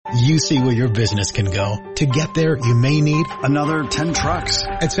You see where your business can go. To get there, you may need another 10 trucks.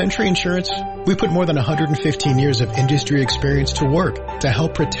 At Century Insurance, we put more than 115 years of industry experience to work to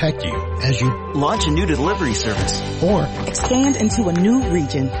help protect you as you launch a new delivery service or expand into a new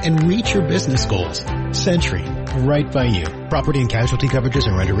region and reach your business goals. Century, right by you. Property and casualty coverages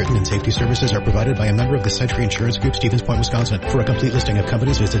and underwritten and safety services are provided by a member of the Century Insurance Group, Stevens Point, Wisconsin. For a complete listing of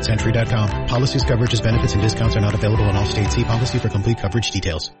companies, visit Century.com. Policies, coverages, benefits, and discounts are not available in all states. See policy for complete coverage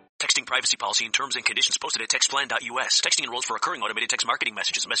details. Texting privacy policy and terms and conditions posted at textplan.us. Texting enrolls for recurring automated text marketing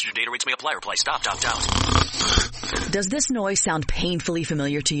messages. Messenger data rates may apply. Reply stop, opt out. Does this noise sound painfully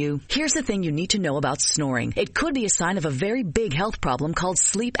familiar to you? Here's the thing you need to know about snoring. It could be a sign of a very big health problem called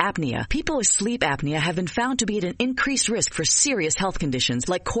sleep apnea. People with sleep apnea have been found to be at an increased risk for serious health conditions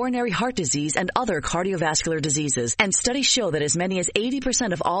like coronary heart disease and other cardiovascular diseases. And studies show that as many as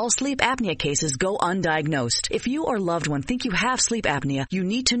 80% of all sleep apnea cases go undiagnosed. If you or loved one think you have sleep apnea, you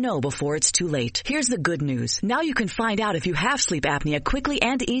need to know before it's too late. Here's the good news. Now you can find out if you have sleep apnea quickly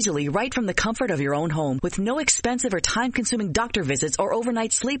and easily right from the comfort of your own home with no expensive or time-consuming doctor visits or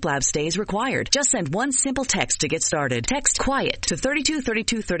overnight sleep lab stays required. Just send one simple text to get started. Text QUIET to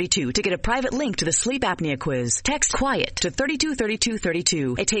 323232 to get a private link to the sleep apnea quiz. Text QUIET to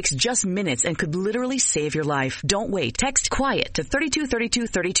 323232. It takes just minutes and could literally save your life. Don't wait. Text QUIET to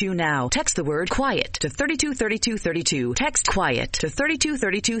 323232 now. Text the word QUIET to 323232. Text QUIET to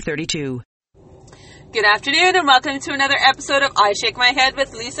 323232. Good afternoon and welcome to another episode of I Shake My Head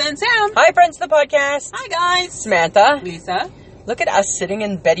with Lisa and Sam. Hi, friends of the podcast. Hi, guys. Samantha. Lisa. Look at us sitting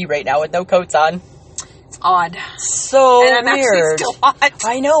in Betty right now with no coats on. It's odd. So and I'm weird. Actually still hot.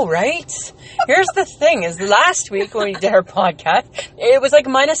 I know, right? Here's the thing, is last week when we did our podcast, it was like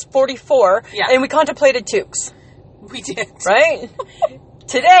minus 44, and we contemplated toques. We did. Right?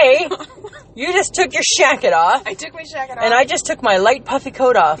 Today, you just took your jacket off. I took my jacket off. And I just took my light puffy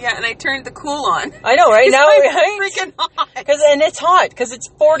coat off. Yeah, and I turned the cool on. I know, right? Now, right? Freaking hot. And it's hot, because it's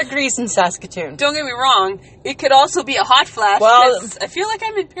 4 degrees in Saskatoon. Don't get me wrong. It could also be a hot flash. Well, I feel like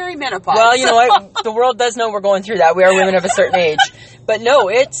I'm in perimenopause. Well, you know what? The world does know we're going through that. We are women of a certain age. But no,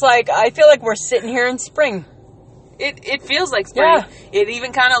 it's like, I feel like we're sitting here in spring. It feels like spring. Yeah. It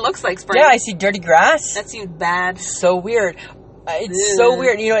even kind of looks like spring. Yeah, I see dirty grass. That seems bad. So weird. It's so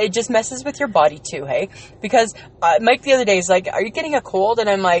weird. You know, it just messes with your body too, hey? Because Mike the other day is like, are you getting a cold? And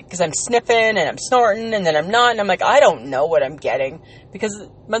I'm like, because I'm sniffing and I'm snorting and then I'm not. And I'm like, I don't know what I'm getting. Because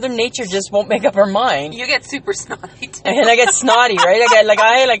Mother Nature just won't make up her mind. You get super snotty too. And I get snotty, right?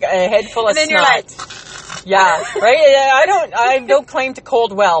 I get a head full of snot. And then you're like... Yeah, right? I don't claim to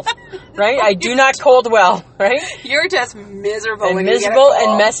cold well, right? I do not cold well, right? You're just miserable and when miserable you get a cold.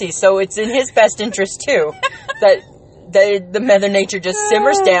 And messy. So it's in his best interest too that the Mother Nature just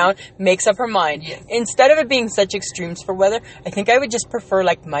simmers down, makes up her mind. Yes. Instead of it being such extremes for weather, I think I would just prefer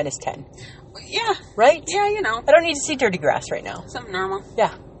like minus 10. Yeah. Right? Yeah, you know. I don't need to see dirty grass right now. Something normal.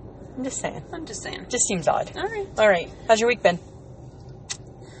 Yeah. I'm just saying. Just seems odd. All right. How's your week been?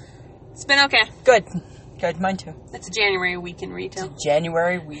 It's been okay. Good, mine too. It's a January week in retail. It's a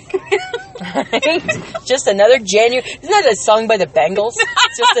January week. Right? Just another January. Isn't that a song by the Bengals?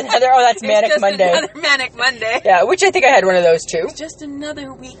 It's just another, that's Manic Monday. It's just another Manic Monday. Yeah, which I think I had one of those too. It's just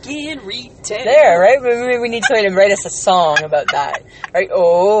another week in retail. There, right? Maybe we need somebody to write us a song about that. Right?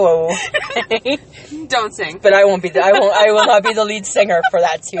 Oh. Don't sing. But I won't be, I will not be the lead singer for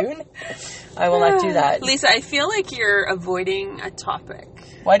that tune. I will not do that. Lisa, I feel like you're avoiding a topic.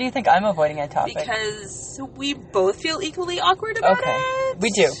 Why do you think I'm avoiding a topic? Because we both feel equally awkward about it. We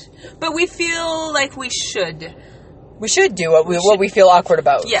do. But we feel like we should. We should do what we feel awkward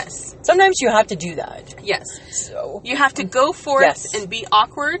about. Yes. Sometimes you have to do that. Yes. So you have to go forth and be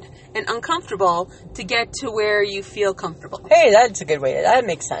awkward and uncomfortable to get to where you feel comfortable. Hey, that's a good way. That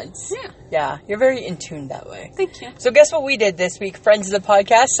makes sense. Yeah. Yeah, you're very in tune that way. Thank you. So guess what we did this week, friends of the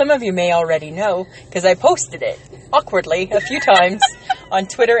podcast? Some of you may already know, because I posted it awkwardly a few times on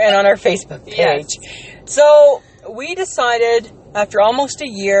Twitter and on our Facebook page. Yes. So we decided, after almost a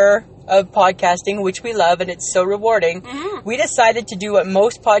year of podcasting, which we love and it's so rewarding, we decided to do what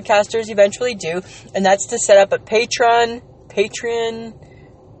most podcasters eventually do, and that's to set up a Patreon.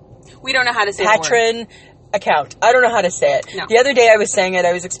 We don't know how to say Patron account. I don't know how to say it. No. The other day I was saying it,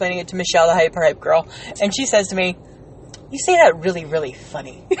 I was explaining it to Michelle, the hype girl, and she says to me, you say that really, really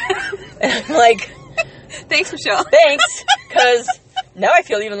funny. And I'm like, thanks, Michelle. Thanks, because now I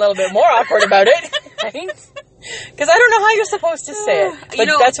feel even a little bit more awkward about it. Right? Because I don't know how you're supposed to say it. But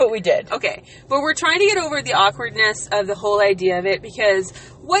that's what we did. Okay. But we're trying to get over the awkwardness of the whole idea of it, because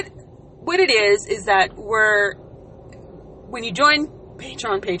what it is that when you join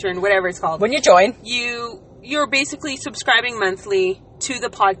Patreon, whatever it's called. When you join. You're basically subscribing monthly to the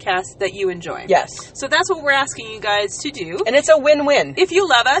podcast that you enjoy. Yes. So that's what we're asking you guys to do. And it's a win-win. If you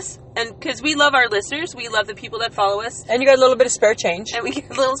love us, and because we love our listeners, we love the people that follow us. And you got a little bit of spare change. And we get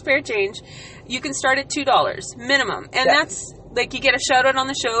a little spare change. You can start at $2 minimum. And that's, like, you get a shout out on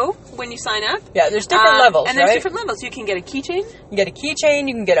the show when you sign up. Yeah, there's different levels, and there's right? different levels. You can get a keychain. You get a keychain,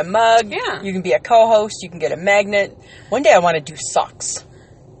 you can get a mug. Yeah. You can be a co-host, you can get a magnet. One day I want to do socks.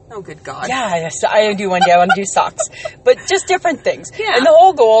 Oh, good God. Yeah, yes, I do one day. I want to do socks. But just different things. Yeah. And the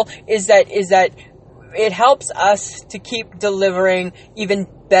whole goal is that it helps us to keep delivering even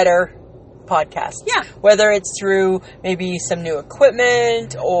better podcasts. Yeah. Whether it's through maybe some new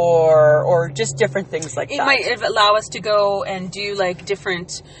equipment or just different things like that. It might allow us to go and do, like,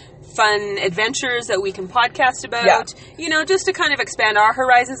 different fun adventures that we can podcast about. Yeah. You know, just to kind of expand our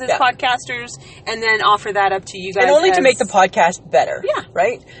horizons as podcasters, and then offer that up to you guys. And only to make the podcast better. Yeah.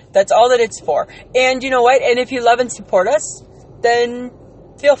 Right? That's all that it's for. And you know what? And if you love and support us, then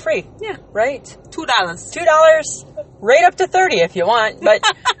feel free. Yeah. Right? $2. $2, right up to $30 if you want. But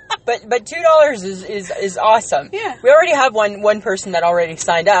but $2 is awesome. Yeah. We already have one person that already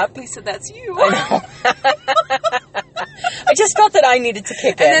signed up. Lisa, that's you. I know. I just felt that I needed to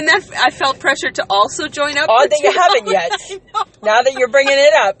kick in. And then I felt pressure to also join up. Oh, that you haven't yet. Now that you're bringing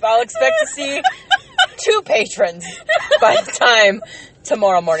it up, I'll expect to see 2 patrons by the time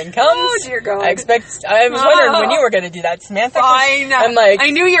tomorrow morning comes. Oh, dear God. I was wondering when you were going to do that, Samantha. Fine. I'm like, I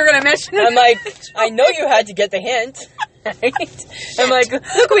knew you were going to mention it. I'm like, I know you had to get the hint. Right? I'm like,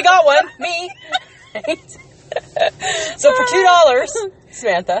 look, we got one. Me. Right? So for $2,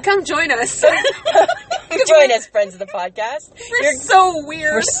 Samantha, come join us. join us, friends of the podcast. We're so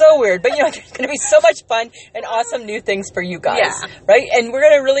weird. We're so weird. But, you know, there's going to be so much fun and awesome new things for you guys. Yeah. Right? And we're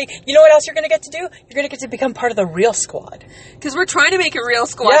going to really, you know what else you're going to get to do? You're going to get to become part of the real squad. Because we're trying to make a real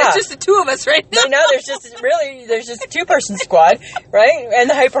squad. Yeah. It's just the 2 of us right now. Right now, there's just a 2-person squad, right? And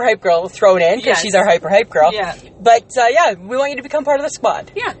the hyper hype girl thrown in because she's our hyper hype girl. Yeah. But, we want you to become part of the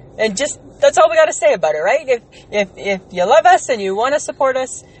squad. Yeah. And just, that's all we got to say about it, right? If you love us and you want to support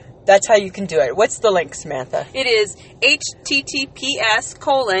us, that's how you can do it. What's the link, Samantha? It is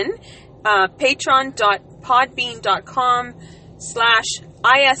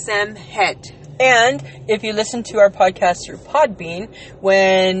https:/patreon.podbean.com/ISMhead. And if you listen to our podcast through Podbean,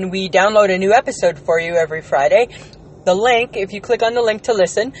 when we download a new episode for you every Friday, the link, if you click on the link to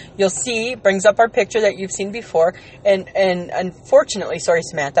listen, you'll see, brings up our picture that you've seen before. And unfortunately, sorry,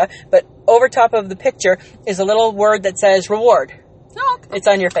 Samantha, but over top of the picture is a little word that says reward. Oh, okay. It's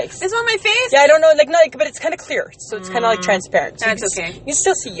on your face. It's on my face? Yeah, I don't know, but it's kind of clear. So it's kind of like transparent. So That's you okay. You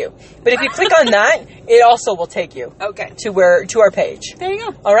still see you. But if you click on that, it also will take you to our page. There you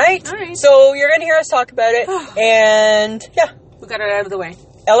go. All right? All right. So you're going to hear us talk about it. And, yeah. We got it out of the way.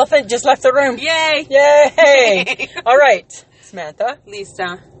 Elephant just left the room. Yay! Yay! All right. Samantha.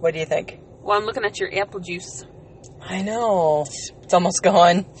 Lisa. What do you think? Well, I'm looking at your apple juice. I know. It's almost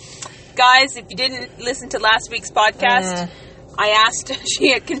gone. Guys, if you didn't listen to last week's podcast, I asked, she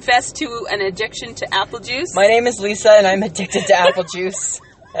had confessed to an addiction to apple juice. My name is Lisa, and I'm addicted to apple juice.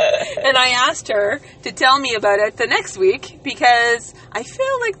 And I asked her to tell me about it the next week because I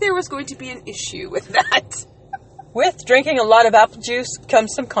feel like there was going to be an issue with that. With drinking a lot of apple juice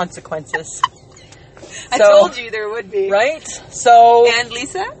comes some consequences. I told you there would be. Right? So... And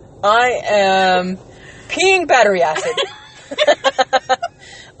Lisa? I am peeing battery acid.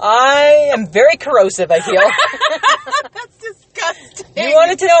 I am very corrosive, I feel. That's disgusting. You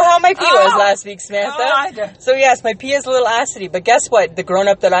wanted to know how my pee was last week, Samantha. God. So yes, my pee is a little acidy, but guess what? The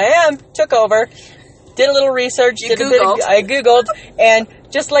grown-up that I am took over, did a little research, I Googled, and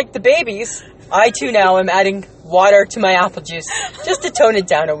just like the babies, I too now am adding water to my apple juice just to tone it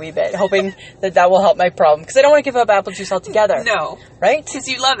down a wee bit, hoping that will help my problem. Because I don't want to give up apple juice altogether. No. Right? Because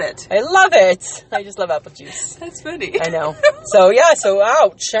you love it. I love it. I just love apple juice. That's funny. I know. So,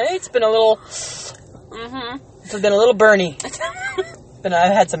 ouch. It's been a little... It's been a little burny.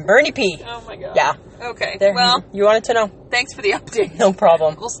 I've had some burny pee. Oh, my God. Yeah. Okay. There. Well... You wanted to know? Thanks for the update. No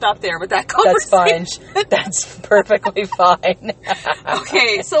problem. We'll stop there with that That's conversation. fine. That's perfectly fine.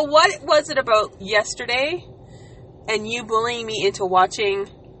 Okay, so what was it about yesterday and you bullying me into watching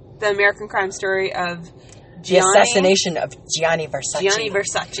the American Crime Story of The assassination of Gianni Versace. Gianni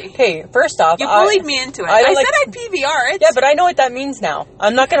Versace. Hey, first off... You bullied me into it. I said I'd PVR it. Yeah, but I know what that means now.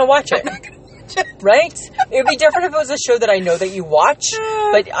 I'm not going to watch it. Right? It would be different if it was a show that I know that you watch,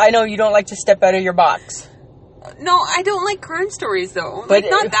 but I know you don't like to step out of your box. No, I don't like crime stories, though. But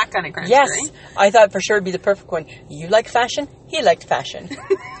not that kind of crime story. Yes, I thought for sure it'd be the perfect one. You like fashion? He liked fashion.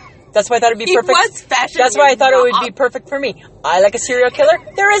 That's why I thought it'd be perfect. Was fashion. That's why I thought it would be perfect for me. I like a serial killer?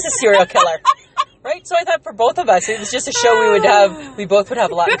 There is a serial killer. Right? So I thought for both of us, it was just a show we both would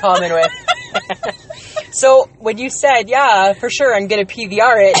have a lot in common with. So when you said, yeah, for sure, I'm going to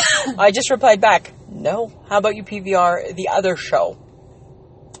PVR it, I just replied back, no. How about you PVR the other show?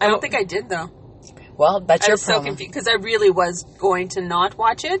 I don't think I did, though. Well, that's your problem. I was so confused, because I really was going to not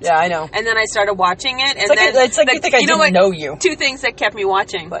watch it. Yeah, I know. And then I started watching it, and it's like you think I didn't know you. 2 things that kept me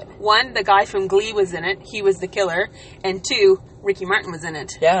watching. What? 1, the guy from Glee was in it. He was the killer. And 2, Ricky Martin was in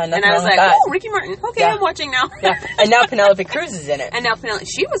it. Yeah, and I was like, oh, Ricky Martin. Okay, I'm watching now. Yeah, and now Penelope Cruz is in it. And now Penelope,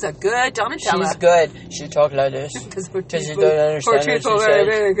 she was a good Donatella. She's good. She talked like this. Because her teeth you don't understand her teeth were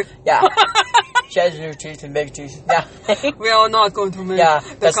very big. Yeah. She has new teeth and big teeth. Yeah. We are not going to make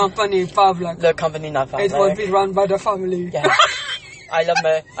the company public. The company not public. It will be run by the family. Yeah. I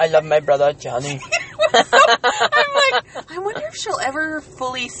love my brother Johnny. I'm like, I wonder if she'll ever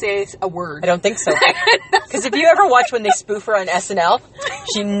fully say a word. I don't think so. Because if you ever watch when they spoof her on SNL,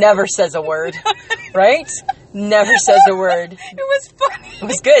 she never says a word. Right? Never says a word. It was funny. It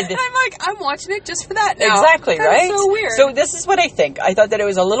was good. And I'm like, I'm watching it just for that now. Exactly, right? That's so weird. So this is what I think. I thought that it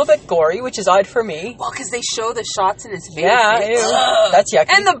was a little bit gory, which is odd for me. Well, because they show the shots in his face. Yeah, that's yucky.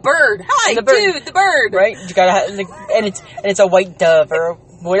 And the bird. Hi, dude, the bird. Right? You gotta have, and it's a white dove or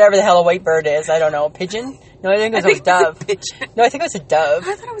whatever the hell a white bird is. I don't know. Pigeon? No, I think it was a dove. No, I think it was a dove.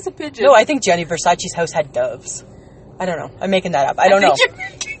 I thought it was a pigeon. No, I think Gianni Versace's house had doves. I don't know. I'm making that up. I don't know.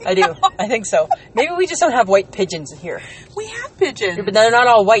 I do. I think so. Maybe we just don't have white pigeons here. We have pigeons. But they're not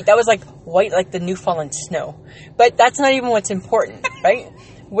all white. That was like white like the new fallen snow. But that's not even what's important, right?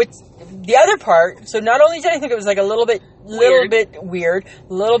 What's the other part, so not only did I think it was like a little bit weird,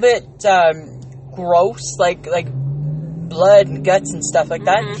 a little bit gross, like blood and guts and stuff like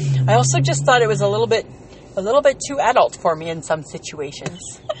that. I also just thought it was a little bit too adult for me in some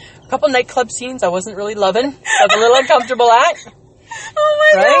situations. A couple nightclub scenes I wasn't really loving. I was a little uncomfortable at. Oh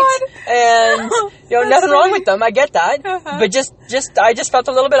my God. And nothing wrong with them. I get that. But I just felt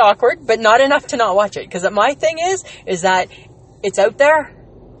a little bit awkward, but not enough to not watch it. Because my thing is that it's out there.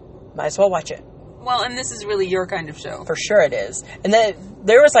 Might as well watch it. Well, and this is really your kind of show. For sure it is. And then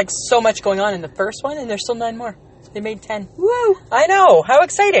there was like so much going on in the first one, and there's still 9 more. They made 10. Woo! I know. How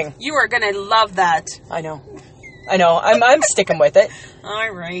exciting. You are going to love that. I know. I'm sticking with it.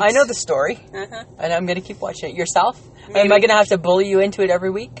 All right. I know the story. And I'm going to keep watching it. Yourself? Maybe. Am I going to have to bully you into it every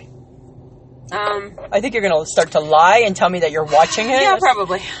week? I think you're going to start to lie and tell me that you're watching it. Yeah,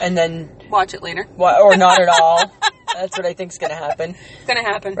 probably. And then watch it later. Or not at all. That's what I think's going to happen. It's going to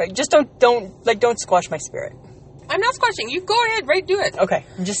happen. Right. Just don't squash my spirit. I'm not squashing. You go ahead, right? Do it. Okay.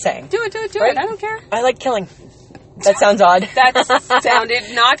 I'm just saying. Do it. Right? I don't care. I like killing. That sounds odd. That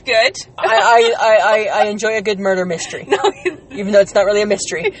sounded not good. I enjoy a good murder mystery. No, even though it's not really a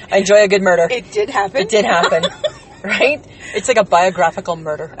mystery. I enjoy a good murder. It did happen. It did happen. Right? It's like a biographical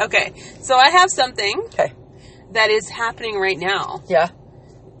murder. Okay. So I have something that is happening right now. Yeah.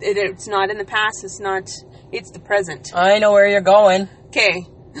 It's not in the past. It's the present. I know where you're going. Okay.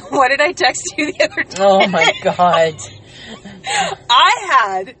 What did I text you the other day? Oh my God.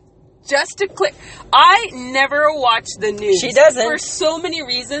 Just to click. I never watch the news. She doesn't. For so many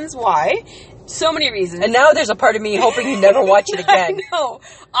reasons. Why? So many reasons. And now there's a part of me hoping you never watch it again. I know.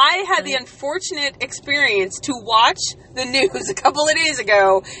 I had the unfortunate experience to watch the news a couple of days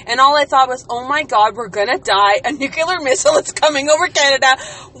ago, and all I thought was, oh my God, we're gonna die. A nuclear missile is coming over Canada.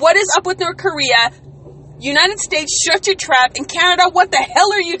 What is up with North Korea? United States, shut your trap. In Canada, what the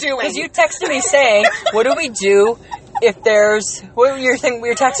hell are you doing? Because you texted me saying, what do we do if there's...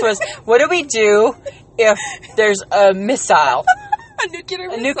 Your text was, what do we do if there's a missile? A nuclear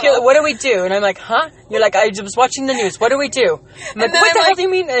missile. What do we do? And I'm like, huh? You're like, I was watching the news. What do we do? I'm like, what the hell do you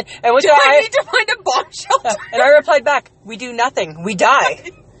mean? And I need to find a bomb shelter? And I replied back, we do nothing. We die.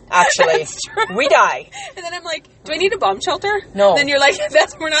 Actually, we die. And then I'm like, do I need a bomb shelter? No. And then you're like,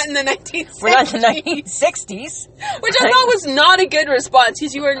 we're not in the 1960s. We're not in the 1960s. Which I thought was not a good response,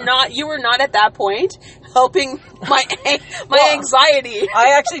 because you were not at that point helping my anxiety.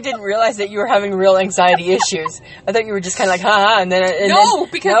 I actually didn't realize that you were having real anxiety issues. I thought you were just kind of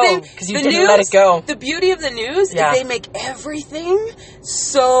like, because you didn't let it go. The beauty of the news is they make everything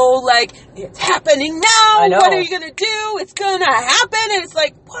so like, it's happening now. I know. What are you gonna do? It's gonna happen. And it's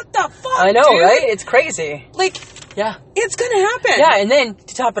like, what the fuck? I know, dude? right? It's crazy. Like, yeah, it's gonna happen. Yeah, and then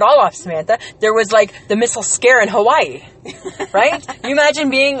to top it all off, Samantha, there was like the missile scare in Hawaii, right? You imagine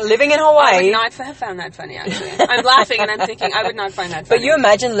living in Hawaii. I would not have found that funny. Actually, I'm laughing and I'm thinking I would not find that funny. But you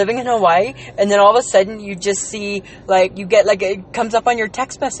imagine living in Hawaii, and then all of a sudden you just see you get it comes up on your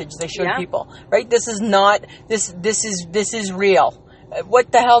text message. They showed people, right? This is not this is real.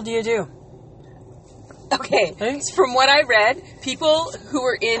 What the hell do you do? Okay, Right? from what I read, people who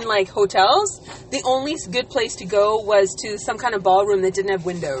were in, like, hotels, the only good place to go was to some kind of ballroom that didn't have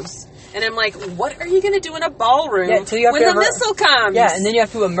windows. And I'm like, what are you going to do in a ballroom when the missile comes? Yeah, and then you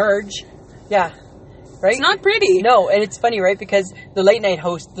have to emerge. Yeah. Right? It's not pretty. No, and it's funny, right? Because the late night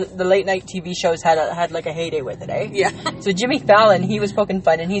host, the late night TV shows had like a heyday with it, eh? Yeah. So Jimmy Fallon, he was poking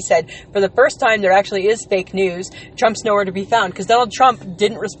fun, and he said, for the first time, there actually is fake news. Trump's nowhere to be found, because Donald Trump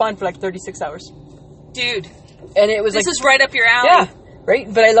didn't respond for like 36 hours. Dude. And it was this is right up your alley. Yeah,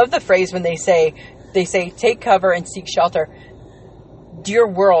 right? But I love the phrase when they say, take cover and seek shelter. Dear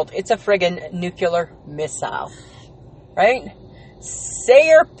world, it's a friggin' nuclear missile. Right? Say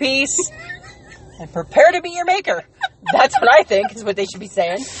your piece and prepare to be your maker. That's what I think is what they should be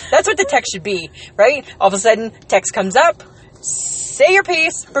saying. That's what the text should be, right? All of a sudden, text comes up. Say your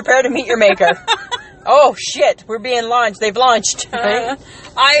piece. Prepare to meet your maker. Oh, shit. We're being launched. They've launched. Right?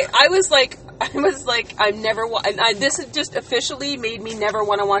 I was like, I'm never. This has just officially made me never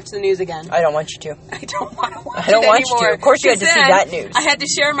want to watch the news again. I don't want you to. I don't want to watch it I don't want anymore. you to. Of course, you had to see that news. I had to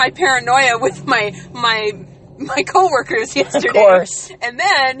share my paranoia with my coworkers yesterday. Of course. And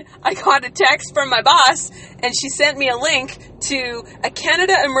then I got a text from my boss, and she sent me a link to a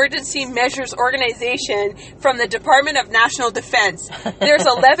Canada Emergency Measures Organization from the Department of National Defense. There's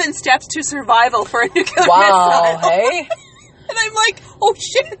 11 steps to survival for a nuclear missile. Hey? And I'm like, oh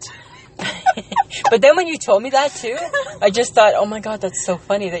shit. But then when you told me that too, I just thought, oh my God, that's so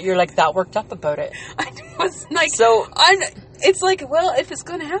funny that you're like that worked up about it. I was like, so it's like, well, if it's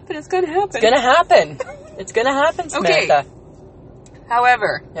going to happen, it's going to happen. It's going to happen. It's going to happen, Samantha. Okay.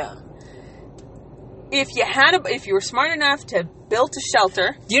 However, yeah. If you were smart enough to build a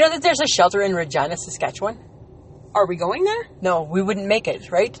shelter. Do you know that there's a shelter in Regina, Saskatchewan? Are we going there? No, we wouldn't make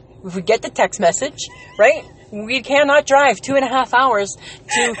it, right? If we get the text message, right? We cannot drive 2.5 hours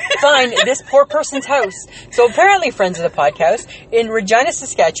to find this poor person's house. So apparently, friends of the podcast, in Regina,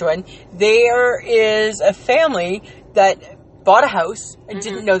 Saskatchewan, there is a family that bought a house and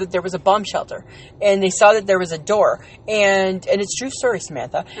didn't know that there was a bomb shelter. And they saw that there was a door. And it's true story,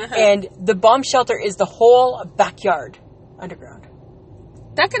 Samantha. And the bomb shelter is the whole backyard underground.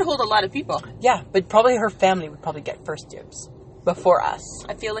 That could hold a lot of people. Yeah, but probably her family would probably get first dibs before us.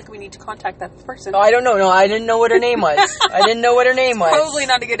 I feel like we need to contact that person. Oh, I don't know. No, I didn't know what her name was. I didn't know what her name was. Probably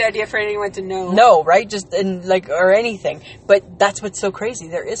not a good idea for anyone to know. No, right? Just or anything. But that's what's so crazy.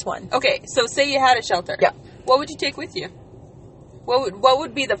 There is one. Okay, so say you had a shelter. Yeah. What would you take with you? What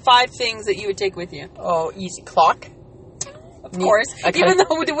would be the 5 things that you would take with you? Oh, easy. Clock. Of course. Even though,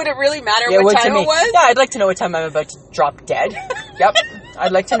 would it really matter what time it was? Yeah, I'd like to know what time I'm about to drop dead. Yep.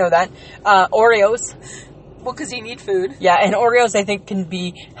 I'd like to know that. Oreos. Well, because you need food. Yeah, and Oreos, I think, can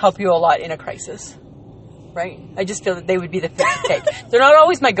help you a lot in a crisis. Right? I just feel that they would be the food to take. They're not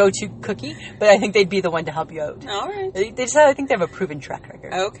always my go-to cookie, but I think they'd be the one to help you out. All right. I think they have a proven track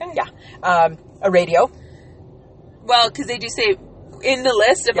record. Okay. Yeah. A radio. Well, because they do say in the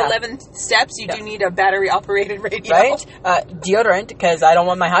list of 11 steps, you do need a battery-operated radio. Right? Deodorant, because I don't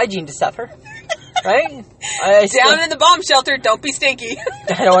want my hygiene to suffer. Right? Down in the bomb shelter, don't be stinky.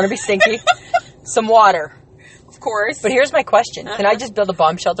 I don't want to be stinky. Some water. Of course. But here's my question. Can I just build a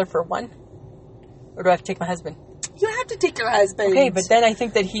bomb shelter for one? Or do I have to take my husband? You have to take your husband. Okay, but then I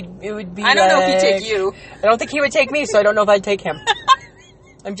think that it would be I don't know if he'd take you. I don't think he would take me, so I don't know if I'd take him.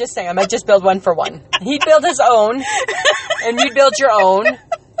 I'm just saying, I might just build one for one. He'd build his own, and you'd build your own.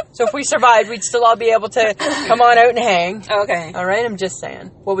 So if we survived, we'd still all be able to come on out and hang. Okay. All right, I'm just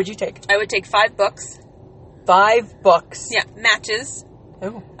saying. What would you take? I would take 5 books. 5 books? Yeah, matches.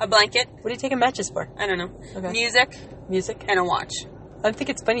 Oh. A blanket. What are you taking matches for? I don't know. Okay. Music. And a watch. I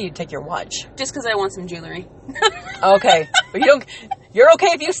think it's funny you'd take your watch. Just because I want some jewelry. Okay. But you're okay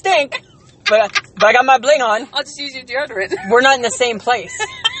if you stink. But I got my bling on. I'll just use your deodorant. We're not in the same place.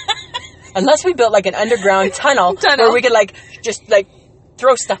 Unless we built like an underground tunnel where we could just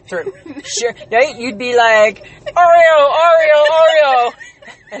throw stuff through. Sure. Right? You'd be like, Oreo.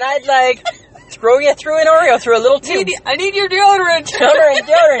 And I'd throw you through an Oreo through a little tube. I need your deodorant.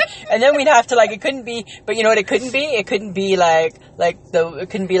 Deodorant. And then we'd have to it couldn't be, but you know what it couldn't be? It couldn't be it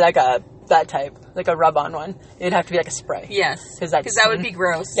couldn't be that type, like a rub-on one. It'd have to be like a spray. Yes. Because that would be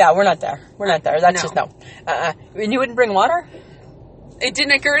gross. Yeah, we're not there. That's just no. And you wouldn't bring water? It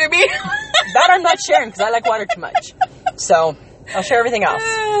didn't occur to me. That I'm not sharing because I like water too much. So I'll share everything else.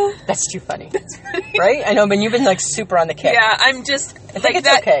 That's too funny. Right? I know, but you've been super on the kick. Yeah, I'm just... I think it's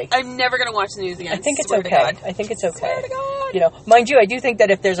okay. I'm never going to watch the news again. I think it's okay. I think it's okay. Swear to God. Mind you, I do think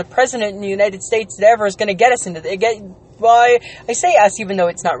that if there's a president in the United States that ever is going to get us into I say us, even though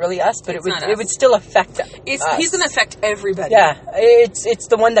it's not really us, but it would still affect us. He's going to affect everybody. Yeah, it's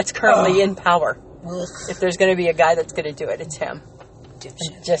the one that's currently in power. If there's going to be a guy that's going to do it, it's him.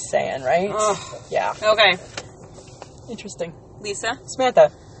 I'm just saying, right? Ugh. Yeah. Okay. Interesting. Lisa?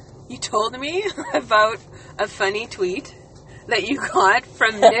 Samantha. You told me about a funny tweet that you got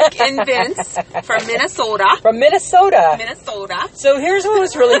from Nick and Vince from Minnesota. From Minnesota. Minnesota. So here's what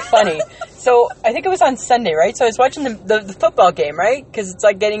was really funny. So I think it was on Sunday, right? So I was watching the football game, right? Because it's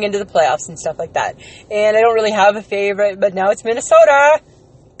like getting into the playoffs and stuff like that. And I don't really have a favorite, but now it's Minnesota.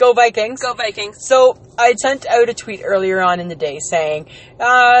 Go Vikings. Go Vikings. So I had sent out a tweet earlier on in the day saying,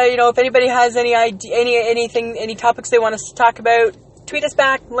 if anybody has any idea, any topics they want us to talk about, tweet us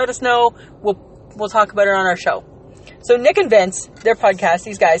back, let us know. We'll talk about it on our show. So Nick and Vince, their podcast,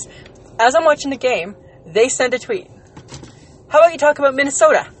 these guys, as I'm watching the game, they send a tweet. How about you talk about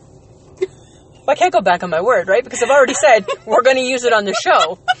Minnesota? Well, I can't go back on my word, right? Because I've already said we're going to use it on the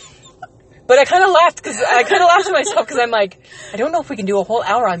show. But I kind of laughed to myself because I'm like, I don't know if we can do a whole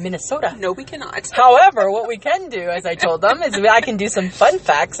hour on Minnesota. No, we cannot. However, what we can do, as I told them, is I can do some fun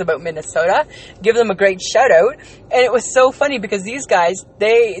facts about Minnesota, give them a great shout out. And it was so funny because these guys,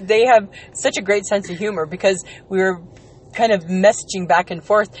 they have such a great sense of humor because we were kind of messaging back and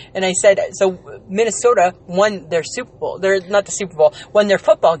forth. And I said, so Minnesota won their Super Bowl. Won their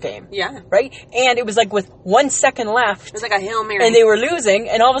football game. Yeah. Right? And it was like with 1 second left. It was like a Hail Mary. And they were losing.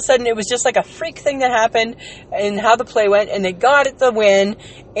 And all of a sudden it was just like a freak thing that happened and how the play went. And they got it the win.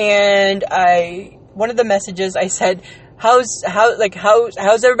 And one of the messages I said, how's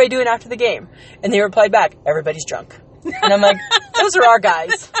everybody doing after the game? And they replied back, everybody's drunk. And I'm like, those are our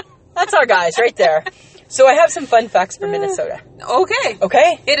guys. That's our guys right there. So I have some fun facts for Minnesota. Okay.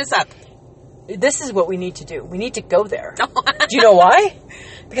 Okay? Hit us up. This is what we need to do. We need to go there. Do you know why?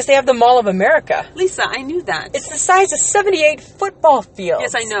 Because they have the Mall of America. Lisa, I knew that. It's the size of 78 football fields.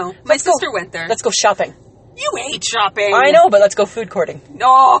 Yes, I know. My sister went there. Let's go shopping. You hate shopping. I know, but let's go food courting.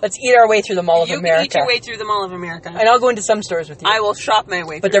 No. Let's eat our way through the Mall of America. You can eat your way through the Mall of America. And I'll go into some stores with you. I will shop my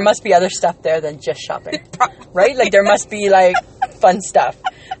way through. But there must be other stuff there than just shopping. Right? Like there must be like fun stuff.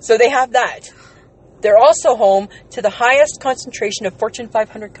 So they have that. They're also home to the highest concentration of Fortune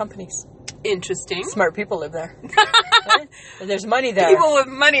 500 companies. Interesting. Smart people live there. Right? There's money there. People with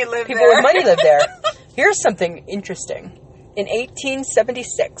money live there. People with money live there. Here's something interesting. In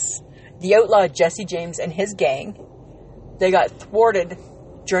 1876, the outlaw Jesse James and his gang, they got thwarted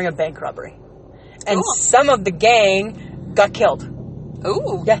during a bank robbery. And some of the gang got killed.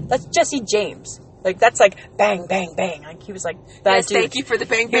 Ooh. Yeah, that's Jesse James. Like, that's like bang, bang, bang. Like, he was like, bad dude. Thank you for the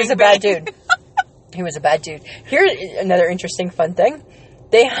bang, bang, He was a bad dude. He was a bad dude. Here's another interesting fun thing.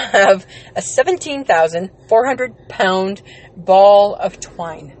 They have a 17,400-pound ball of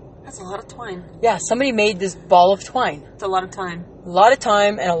twine. That's a lot of twine. Yeah, somebody made this ball of twine. It's a lot of time. A lot of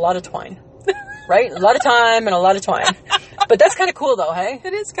time and a lot of twine. Right? A lot of time and a lot of twine. But that's kind of cool, though, hey?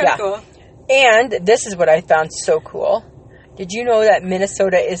 It is kind of cool. And this is what I found so cool. Did you know that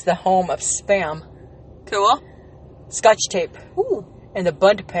Minnesota is the home of Spam? Cool. Scotch tape. Ooh. And the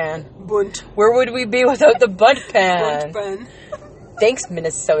bunt pan. Bunt. Where would we be without the bunt pan? Bunt pan. Thanks,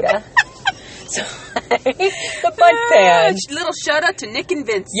 Minnesota. So, the bunt pan. Little shout out to Nick and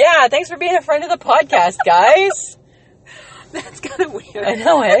Vince. Yeah, thanks for being a friend of the podcast, guys. That's kind of weird. I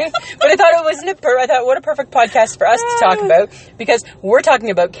know, eh? But I thought what a perfect podcast for us to talk about, because we're talking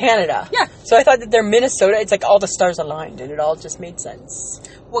about Canada. Yeah. So I thought that they're Minnesota. It's like all the stars aligned, and it all just made sense.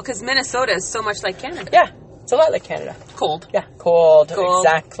 Well, because Minnesota is so much like Canada. Yeah. It's a lot like Canada. Cold. Yeah, cold.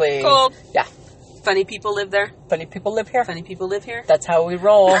 Exactly. Cold. Yeah. Funny people live there. Funny people live here. Funny people live here. That's how we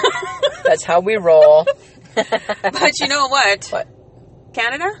roll. That's how we roll. But you know what? What?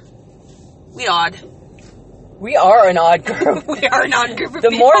 Canada? We odd. We are an odd group. We are an odd group of the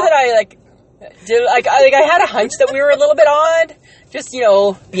people. more that I I had a hunch that we were a little bit odd. Just,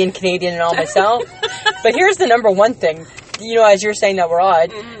 being Canadian and all myself. But here's the number one thing. As you're saying that we're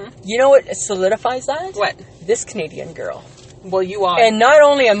odd, you know what solidifies that? What? This Canadian girl. Well, you are. And not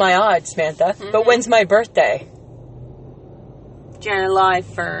only am I odd, Samantha, but when's my birthday? July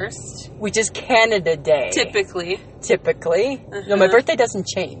 1st. Which is Canada Day. Typically. No, my birthday doesn't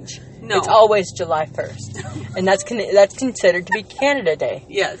change. No. It's always July 1st. And that's considered to be Canada Day.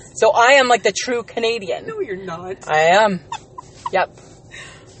 Yes. So I am like the true Canadian. No, you're not. I am. Yep.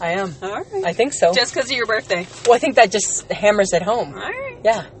 I am. All right. I think so. Just because of your birthday. Well, I think that just hammers it home. All right.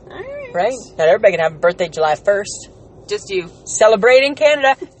 Yeah. All right. Right? Not everybody can have a birthday July 1st. Just you. Celebrating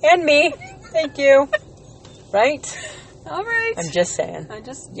Canada and me. Thank you. Right? All right. I'm just saying. I'm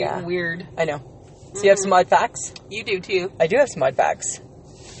just weird. I know. So you have some odd facts? You do too. I do have some odd facts.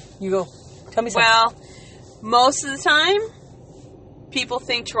 You go. Tell me something. Well, most of the time, people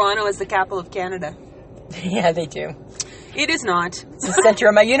think Toronto is the capital of Canada. Yeah, they do. It is not. It's the center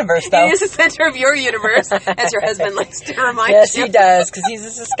of my universe, though. It is the center of your universe, as your husband likes to remind you. Yes, he does, because he's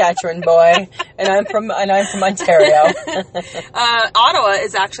a Saskatchewan boy, and I'm from Ontario. Ottawa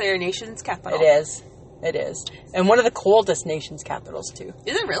is actually our nation's capital. It is. And one of the coldest nation's capitals, too.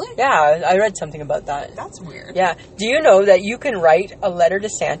 Is it really? Yeah, I read something about that. That's weird. Yeah. Do you know that you can write a letter to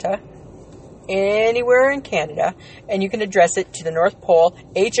Santa anywhere in Canada, and you can address it to the North Pole,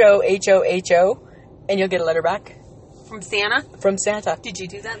 H-O-H-O-H-O, and you'll get a letter back? From Santa? From Santa. Did you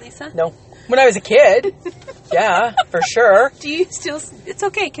do that, Lisa? No. When I was a kid. Yeah, for sure. Do you still... It's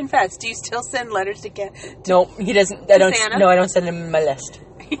okay, confess. Do you still send letters to No, he doesn't. Santa? No, I don't send him in my list.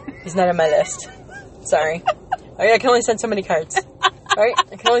 He's not on my list. Sorry. I can only send so many cards. Right?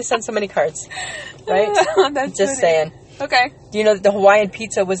 I can only send so many cards. Right? That's just funny. saying. Okay. Do you know that the Hawaiian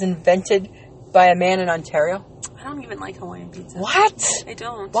pizza was invented by a man in Ontario? I don't even like Hawaiian pizza. What? I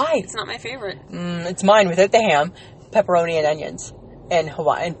don't. Why? It's not my favorite. It's mine without the ham, pepperoni and onions, and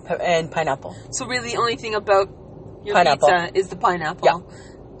Hawaiian and pineapple. So really the only thing about your Pineapple. pizza is the pineapple. Yeah.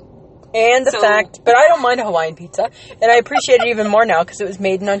 And the fact, but I don't mind a Hawaiian pizza, and I appreciate it even more now because it was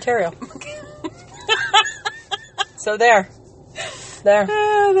made in Ontario. So there.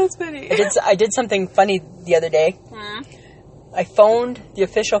 Oh, that's funny. I did something funny the other day. I phoned the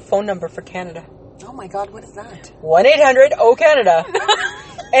official phone number for Canada. Oh my God, what is that? 1-800-O-Canada.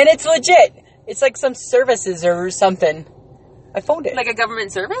 And it's legit. It's like some services or something. I phoned it. Like a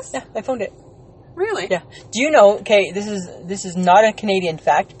government service? Yeah, I phoned it. Really? Yeah. Do you know, okay, this is not a Canadian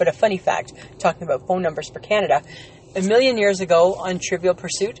fact, but a funny fact, talking about phone numbers for Canada. A million years ago on Trivial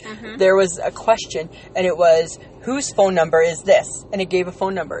Pursuit, there was a question, and it was, whose phone number is this? And it gave a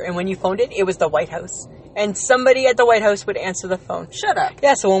phone number. And when you phoned it, it was the White House. And somebody at the White House would answer the phone. Shut up.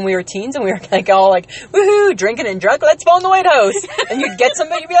 Yeah, so when we were teens and we were like all like, woohoo, drinking and drunk, let's phone the White House. And you'd get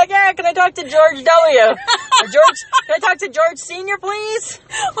somebody, you'd be like, yeah, can I talk to George W? Or George, can I talk to George Sr., please?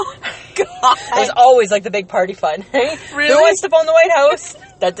 Oh my God. It was always like the big party fun. Right? Really? Who wants to phone the White House?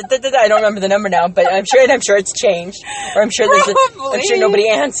 I don't remember the number now, but I'm sure it's changed. Or I'm sure nobody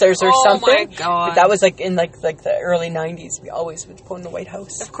answers or something. Oh my God. But that was like in like the early 90s. We always would phone the White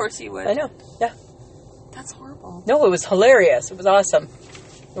House. Of course you would. I know. Yeah. That's horrible. No, it was hilarious. It was awesome.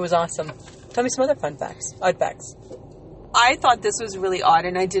 Tell me some other fun facts. Odd facts. I thought this was really odd,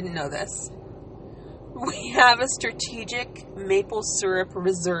 and I didn't know this. We have a strategic maple syrup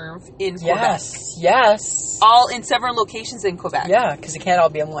reserve in Quebec. Yes. All in several locations in Quebec. Yeah, because it can't all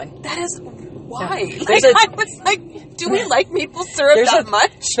be in one. That is why. Yeah. I was like, do we like maple syrup that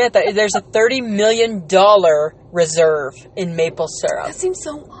much? Samantha, there's a $30 million reserve in maple syrup. That seems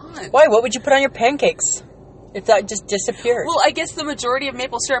so odd. Why? What would you put on your pancakes if that just disappeared? Well, I guess the majority of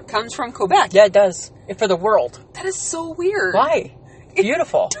maple syrup comes from Quebec. Yeah, it does. For the world. That is so weird. Why?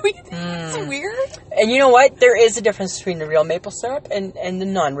 Beautiful. Do you think it's weird? And you know what? There is a difference between the real maple syrup and the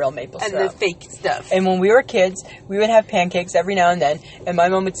non-real maple syrup. And the fake stuff. And when we were kids, we would have pancakes every now and then, and my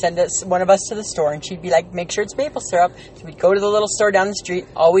mom would send one of us to the store, and she'd be like, make sure it's maple syrup. So we'd go to the little store down the street,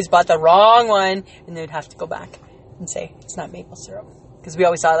 always bought the wrong one, and then we'd have to go back and say, it's not maple syrup. Because we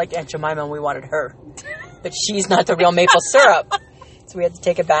always thought, like Aunt Jemima, and we wanted her. But she's not the real maple syrup. So we had to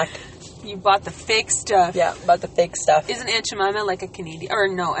take it back. You bought the fake stuff. Yeah, bought the fake stuff. Isn't Aunt Jemima like a Canadian, or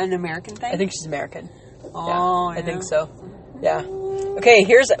no, an American thing? I think she's American. Oh, yeah. I think so. Yeah. Okay,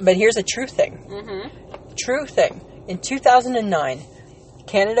 here's a true thing. Mm-hmm. True thing. In 2009,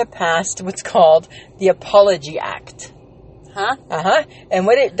 Canada passed what's called the Apology Act. Huh? Uh-huh. And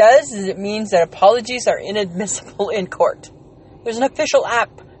what it does is it means that apologies are inadmissible in court. There's an official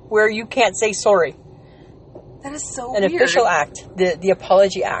app where you can't say sorry. That is so weird. An official act. The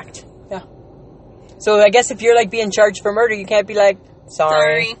Apology Act. Yeah. So I guess if you're like being charged for murder, you can't be like,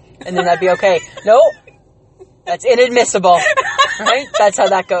 sorry. And then that'd be okay. No. That's inadmissible. Right? That's how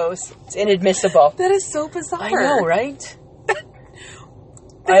that goes. It's inadmissible. That is so bizarre. I know, right?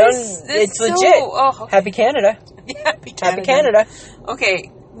 It's legit. Okay. Happy Canada. Happy Canada. Happy Canada.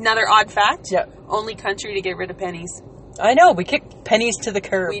 Okay, another odd fact. Yeah. Only country to get rid of pennies. I know. We kicked pennies to the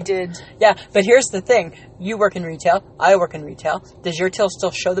curb. We did. Yeah, but here's the thing. You work in retail. I work in retail. Does your till still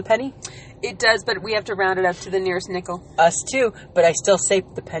show the penny? It does, but we have to round it up to the nearest nickel. Us too, but I still say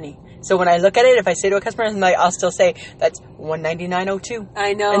the penny. So when I look at it, if I say to a customer, I'll still say, that's $1.99.02.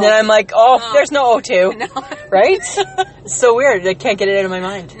 I know. And then I'm like, there's no 02. No. Right? It's so weird. I can't get it out of my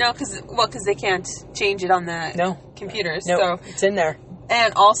mind. No, because they can't change it on the computers. No, so. It's in there.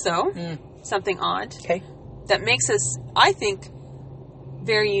 And also, something odd. Okay. That makes us, I think,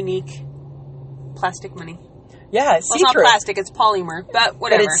 very unique plastic money. Yeah, it's see-through. It's not plastic, it's polymer, but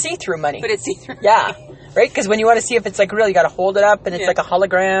whatever. But it's see-through money. But it's see-through. Yeah, right? Because when you want to see if it's like real, you got to hold it up and it's like a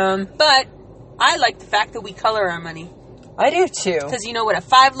hologram. But I like the fact that we color our money. I do too. Because you know what a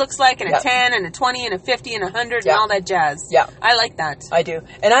 5 looks like, and a Yep. 10, and a 20, and a 50, and a 100, Yep. and all that jazz. Yeah. I like that. I do.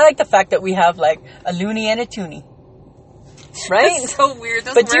 And I like the fact that we have, like, a loony and a toonie. Right? That's so weird.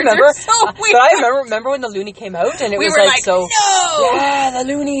 Those But do you words remember? are so weird. But I remember when the loony came out, and it we was were like so. no! Yeah, the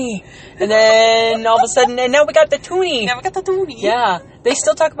loony. And then all of a sudden, and now we got the toonie. Now we got the toonie. Yeah, they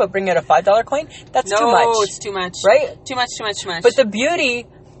still talk about bringing out a $5 coin. That's No, too much. it's too much. Right? Too much, too much, too much. But the beauty,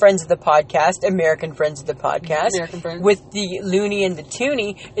 friends of the podcast, American friends of the podcast, American friends. with the loony and the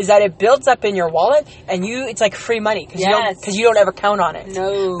toonie, is that it builds up in your wallet, and it's like free money because Yes. you don't ever count on it.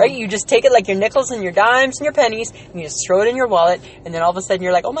 No. Right? You just take it like your nickels and your dimes and your pennies, and you just throw it in your wallet, and then all of a sudden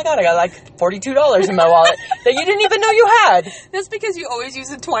you're like, oh my god, I got like $42 in my wallet that you didn't even know you had. That's because you always use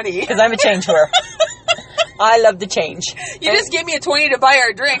a 20. Because I'm a change whore. I love the change. You just give me a 20 to buy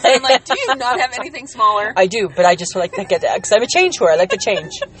our drinks, and I'm like, do you not have anything smaller? I do, but I just like to get that because I'm a change whore. I like to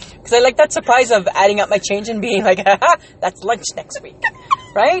change because I like that surprise of adding up my change and being like, ha, that's lunch next week,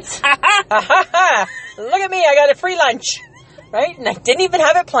 right? Look at me, I got a free lunch, right? And I didn't even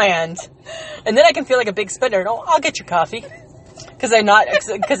have it planned, and then I can feel like a big spender. No, I'll get your coffee because I'm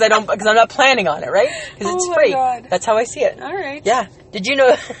not planning on it, right? Because it's Oh my free. God. That's how I see it. All right. Yeah. Did you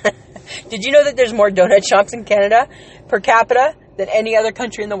know? Did you know that there's more donut shops in Canada per capita than any other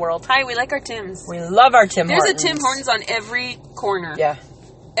country in the world? Hi, we like our Tims. We love our Tim There's Hortons. a Tim Hortons on every corner. Yeah,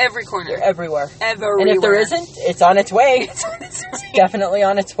 Every corner. they're everywhere. Everywhere. And if there isn't, it's on its way. It's definitely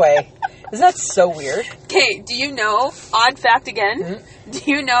on its way. Isn't that so weird? Okay, do you know, odd fact again, Mm-hmm.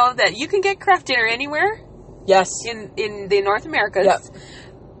 do you know that you can get craft dinner anywhere Yes. in the North Americas? Yep.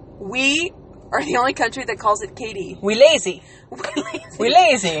 We are the only country that calls it KD. We lazy. We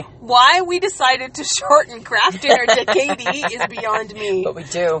lazy. Why we decided to shorten craft dinner to KD is beyond me. But we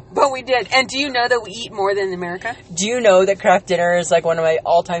do. But we did. And do you know that we eat more than America? Do you know that craft dinner is like one of my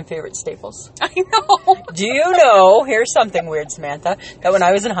all-time favorite staples? I know. Do you know, here's something weird, Samantha, that when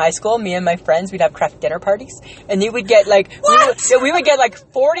I was in high school, me and my friends, we'd have craft dinner parties, and they would get like, we would get like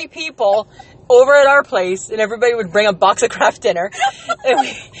 40 people over at our place, and everybody would bring a box of craft dinner,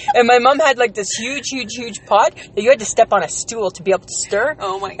 and my mom had like this huge pot that you had to step on a stool to be able to stir.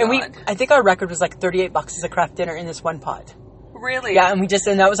 Oh my And God. I think our record was like 38 boxes of craft dinner in this one pot. Really? Yeah, and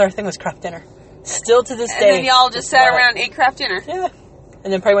that was our thing, was craft dinner. Still to this day. And then y'all just sat around and ate craft dinner. Yeah.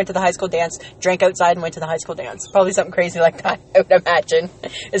 And then probably went to the high school dance, drank outside, and went to the high school dance. Probably something crazy like that, I would imagine.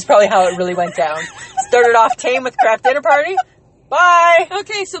 Is probably how it really went down. Started off tame with craft dinner party. Bye!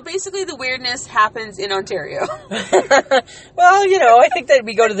 Okay, so basically the weirdness happens in Ontario. Well, I think that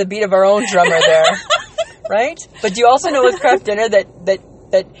we go to the beat of our own drummer there. Right? But do you also know with craft dinner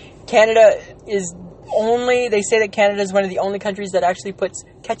that Canada is they say that Canada is one of the only countries that actually puts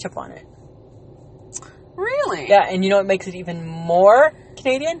ketchup on it. Really? Yeah, and you know what makes it even more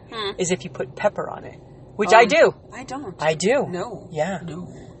Canadian? Is if you put pepper on it. Which I do. I don't. I do. No. Yeah. No.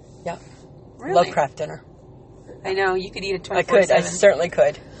 Yeah. Really? Love craft dinner. I know. You could eat it 24/7. I could. I certainly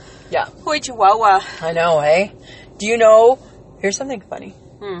could. Yeah. Hoy Chihuahua. I know, eh? Do you know... Here's something funny.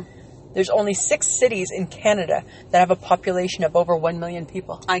 There's only 6 cities in Canada that have a population of over 1 million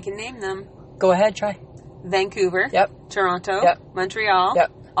people. I can name them. Go ahead, try. Vancouver. Yep. Toronto. Yep. Montreal.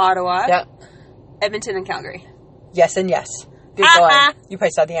 Yep. Ottawa. Yep. Edmonton and Calgary. Yes and yes. Good going. You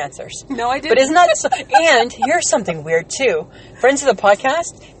probably saw the answers. No, I didn't. But isn't that so... And here's something weird, too. Friends of the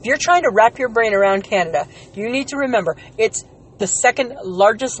podcast, if you're trying to wrap your brain around Canada, you need to remember, it's the second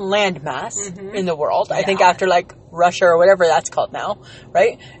largest landmass in the world. Yeah. I think after, like, Russia or whatever that's called now,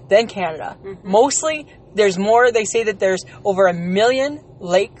 right? Then Canada. Mostly, there's more... They say that there's over 1 million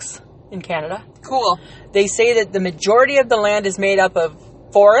lakes in Canada. Cool. They say that the majority of the land is made up of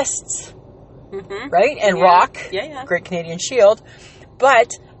forests... Right? And rock. Yeah. Great Canadian Shield.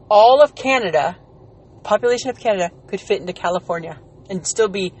 But all of Canada, population of Canada, could fit into California and still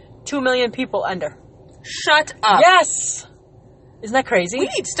be 2 million people under. Shut up. Yes! Isn't that crazy? We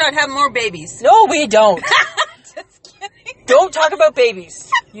need to start having more babies. No, we don't. Just kidding. Don't talk about babies.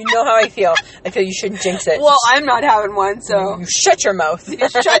 You know how I feel. I feel you shouldn't jinx it. Well, I'm not having one, so... You shut your mouth. You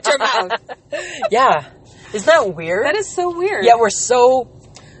shut your mouth. Yeah. Isn't that weird? That is so weird. Yeah, we're so...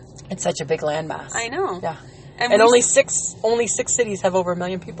 It's such a big landmass. I know. Yeah. And only six cities have over 1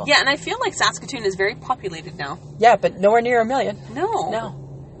 million people. Yeah, and I feel like Saskatoon is very populated now. Yeah, but nowhere near 1 million.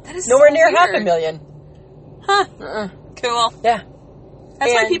 No. That is nowhere so near weird. 500,000. Huh. Cool. Yeah.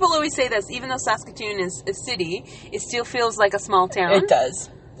 That's why people always say this. Even though Saskatoon is a city, it still feels like a small town. It does.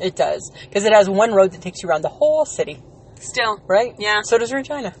 It does. Because it has one road that takes you around the whole city. Still. Right? Yeah. So does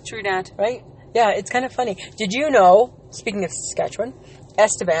Regina. True dat. Right? Yeah, it's kind of funny. Did you know, speaking of Saskatchewan,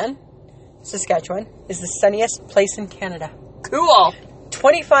 Estevan, Saskatchewan, is the sunniest place in Canada. Cool.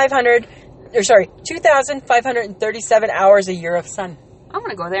 2,500 2,537 hours a year of sun. I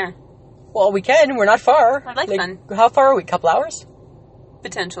want to go there. Well, we can. We're not far. I like sun. How far are we? A couple hours?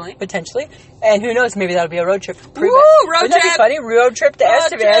 Potentially. And who knows, maybe that'll be a road trip. Woo, road Wouldn't that be funny? Road trip to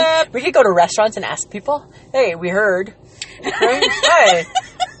Estevan. Trip. We could go to restaurants and ask people, hey, we heard. Right? Hi.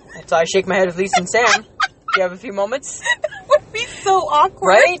 So I shake my head with Lisa and Sam. Do you have a few moments? That would be so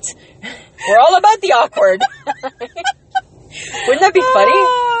awkward. Right? We're all about the awkward. Wouldn't that be funny?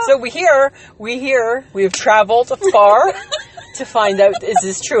 So we have traveled far to find out, is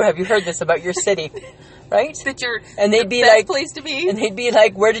this true? Have you heard this about your city? Right? That you're and they'd be best like, place to be. And they'd be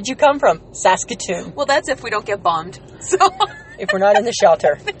like, where did you come from? Saskatoon. Well, that's if we don't get bombed. So if we're not in the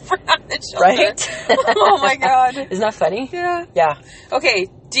shelter. If we're not in the shelter. Right? Oh my God. Isn't that funny? Yeah. Yeah. Okay,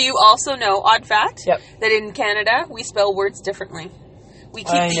 do you also know, odd fact, Yep. that in Canada, we spell words differently. We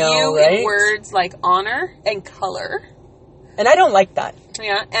keep I the know, U right? in words like honor and color. And I don't like that.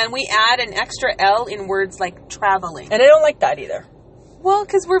 Yeah, and we add an extra L in words like traveling. And I don't like that either. Well,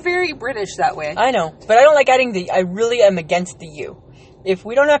 because we're very British that way. I know. But I don't like adding I really am against the U. If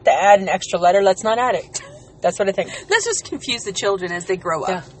we don't have to add an extra letter, let's not add it. That's what I think. Let's just confuse the children as they grow up.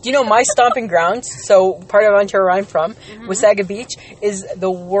 Yeah. Do you know my stomping grounds, so part of Ontario where I'm from, Wasaga Beach, is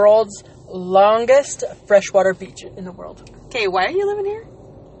the world's longest freshwater beach in the world. Okay, why are you living here?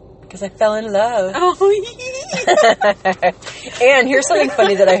 Because I fell in love. Oh, And here's something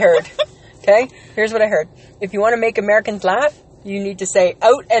funny that I heard. Okay? Here's what I heard. If you want to make Americans laugh, you need to say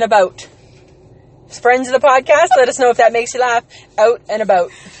out and about. Friends of the podcast, let us know if that makes you laugh. Out and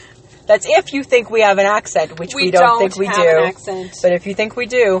about. That's if you think we have an accent, which we don't think we have do. An accent. But if you think we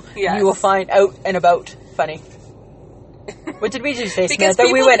do, Yes. you will find out and about funny. What did we just say, Because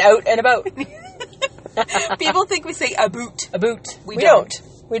Samantha? We went out and about. People think we say a boot. A boot. We don't.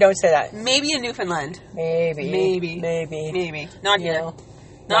 We don't say that. Maybe in Newfoundland. Maybe. Not here. No.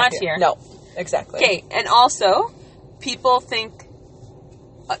 Not here. No, exactly. Okay, and also, people think,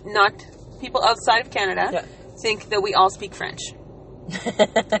 people outside of Canada think that we all speak French.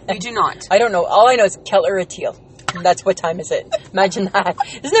 We do not. I don't know. All I know is Keller-Atil. That's what time is it? Imagine that.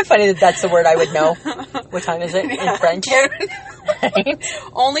 Isn't it funny that that's the word I would know? What time is it in French?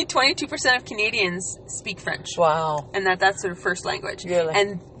 Only 22% of Canadians speak French. Wow. And that's their first language. Really?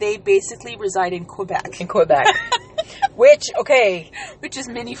 And they basically reside in Quebec. In Quebec. Which is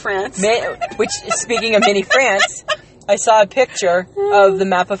mini France. Speaking of mini France, I saw a picture of the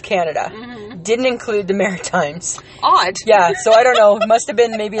map of Canada. Didn't include the Maritimes. Odd. Yeah, so I don't know. It must have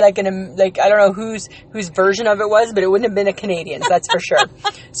been maybe I don't know whose version of it was, but it wouldn't have been a Canadian's, that's for sure.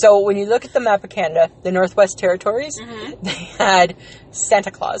 So when you look at the map of Canada, the Northwest Territories, they had Santa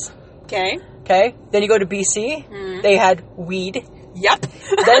Claus. Okay. Okay. Then you go to BC, they had weed. Yep.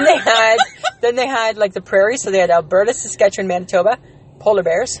 then they had like the prairies, so they had Alberta, Saskatchewan, Manitoba, polar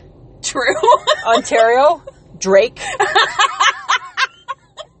bears. True. Ontario, Drake.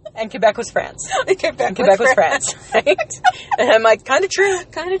 And Quebec was France. Quebec was France. Right? And I'm like, kind of true.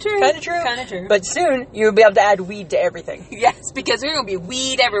 Kind of true. But soon, you'll be able to add weed to everything. Yes, because we're going to be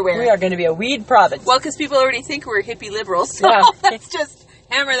weed everywhere. We are going to be a weed province. Well, because people already think we're hippie liberals. So let's just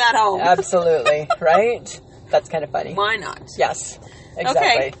hammer that home. Absolutely. Right? That's kind of funny. Why not? Yes.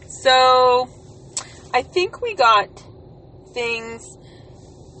 Exactly. Okay. So, I think we got things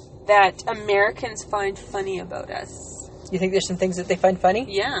that Americans find funny about us. You think there's some things that they find funny?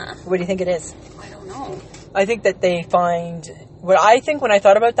 Yeah. What do you think it is? I don't know. I think that they find... What I think when I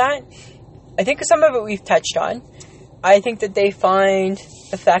thought about that, I think some of it we've touched on. I think that they find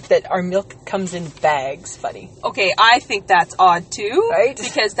the fact that our milk comes in bags funny. Okay, I think that's odd too. Right?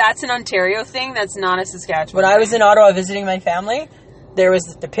 Because that's an Ontario thing, that's not a Saskatchewan When I was in Ottawa visiting my family, there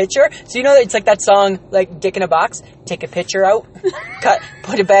was the pitcher. So you know it's like that song, like Dick in a Box? Take a pitcher out,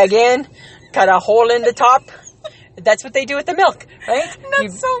 put a bag in, cut a hole in the top. That's what they do with the milk, right?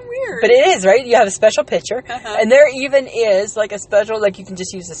 That's so weird. But it is, right? You have a special pitcher. And there even is like a special, like you can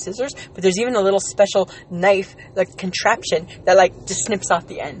just use the scissors, but there's even a little special knife, like contraption that like just snips off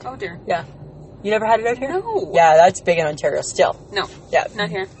the end. Oh dear. Yeah. You never had it out here? No. Yeah, that's big in Ontario still. No. Yeah. Not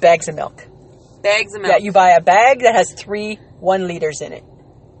here. Bags of milk. Bags of milk. Yeah, you buy a bag that has 3 1-liters in it.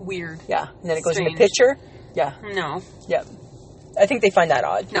 Weird. Yeah. And then it goes in Strange. the pitcher. Yeah. No. Yeah. I think they find that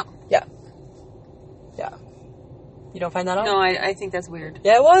odd. No. Yeah. Yeah. You don't find that odd? No, I think that's weird.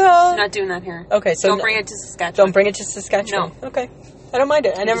 Yeah, well... Not doing that here. Okay, so... Don't bring it to Saskatchewan. Don't bring it to Saskatchewan. No. Okay. I don't mind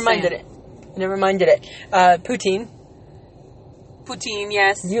it. I never minded it. Poutine. Poutine,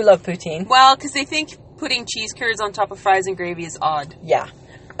 yes. You love poutine. Well, because they think putting cheese curds on top of fries and gravy is odd. Yeah.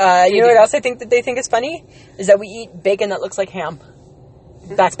 You know what else I think that they think is funny? Is that we eat bacon that looks like ham.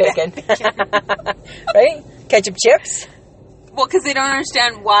 That's bacon. Right? Ketchup chips. Well, because they don't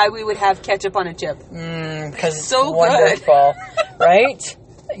understand why we would have ketchup on a chip. Because it's so wonderful. Right?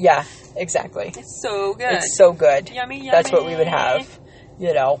 Yeah, exactly. It's so good. It's so good. Yummy, yummy. That's what we would have,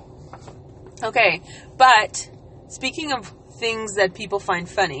 you know. Okay, but speaking of things that people find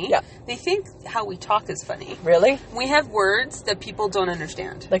funny, yeah. they think how we talk is funny. Really? We have words that people don't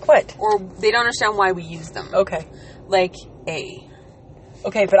understand. Like what? Or they don't understand why we use them. Okay. Like A.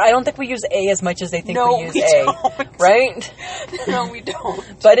 Okay, but I don't think we use A as much as they think we use A. Don't. Right? No, we don't.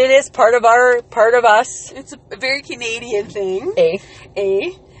 But it is part of us. It's a very Canadian thing.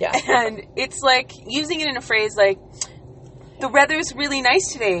 A. Yeah. And it's like using it in a phrase like, the weather's really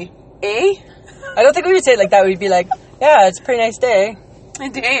nice today. Eh? I don't think we would say it like that. We'd be like, yeah, it's a pretty nice day. A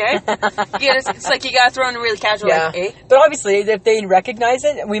day, eh? Yeah, it's like you gotta throw in a really casual, like, eh? But obviously, if they recognize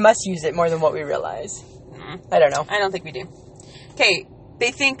it, we must use it more than what we realize. I don't know. I don't think we do. Okay,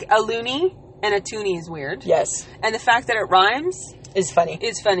 they think a loony and a toonie is weird. Yes. And the fact that it rhymes is funny.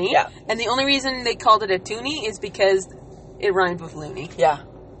 Yeah. And the only reason they called it a toonie is because it rhymed with loony. Yeah.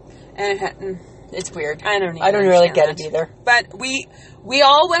 And it had... It's weird. I don't really get it either. But we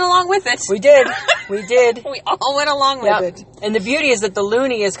all went along with it. We did. We did. We all went along with it. And the beauty is that the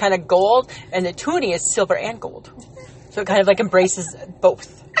loony is kind of gold and the toonie is silver and gold. So it kind of like embraces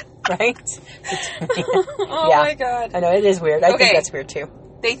both. Right? Oh my God. I know, it is weird. I think that's weird too.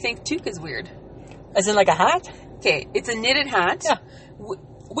 They think toque is weird. As in like a hat? Okay, it's a knitted hat. Yeah.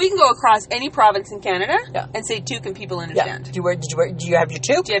 We can go across any province in Canada and say toque and people understand. Yeah. Do you have your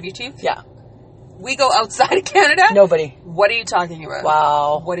toque? Do you have your toque? Yeah. We go outside of Canada. Nobody. What are you talking about?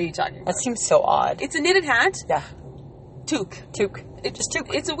 Wow. What are you talking about? That seems so odd. It's a knitted hat. Yeah. Toque. It's just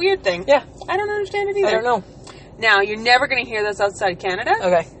toque. It's a weird thing. Yeah. I don't understand it either. I don't know. Now, you're never going to hear this outside of Canada.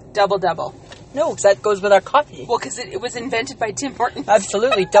 Okay. Double double. No, because that goes with our coffee. Well, because it was invented by Tim Hortons.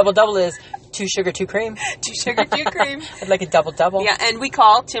 Absolutely. Double is 2 sugar, 2 cream. 2 sugar, 2 cream. I'd like a double. Yeah, and we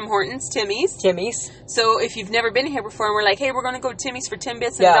call Tim Hortons Timmy's. Timmy's. So if you've never been here before and we're like, hey, we're going to go to Timmy's for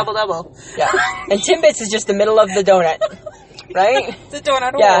Timbits and double. Yeah. And Timbits is just the middle of the donut. Right? It's a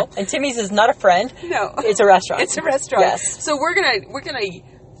donut hole. Yeah. And Timmy's is not a friend. No. It's a restaurant. It's a restaurant. Yes. So we're gonna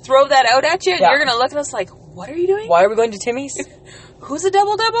throw that out at you and you're gonna look at us like, what are you doing? Why are we going to Timmy's? Who's a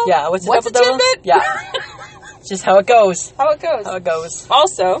double? Yeah, what's a double? Timbit? Yeah. Just how it goes. How it goes.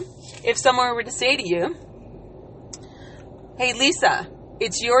 Also, if someone were to say to you, hey Lisa,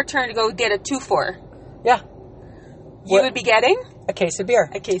 it's your turn to go get a 2-4. Yeah. You would be getting? A case of beer.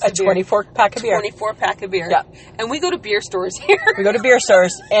 A 24-pack of beer. 24-pack of beer. Yeah. And we go to beer stores here. We go to beer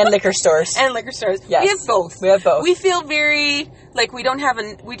stores and liquor stores. And liquor stores. Yes. We have both. We We feel very, like we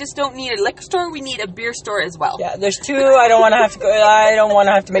just don't need a liquor store, we need a beer store as well. Yeah, there's 2, I don't want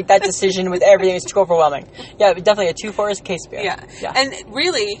to have to make that decision with everything, it's too overwhelming. Yeah, but definitely a 2-4 is a case of beer. Yeah. And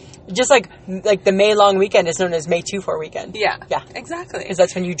really... Just like the May long weekend is known as May 2-4 weekend. Yeah. Yeah. Exactly. Because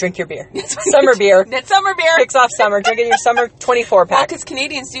that's when you drink your beer. Summer beer. It's summer beer. Kicks off summer. Drinking your summer 24-pack. Well, because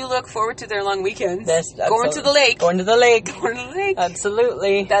Canadians do look forward to their long weekends. Yes, going to the lake. Going to the lake.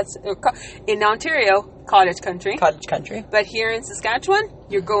 Absolutely. That's in Ontario, cottage country. Cottage country. But here in Saskatchewan,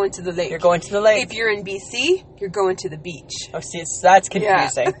 you're going to the lake. You're going to the lake. If you're in BC, you're going to the beach. Oh, see, that's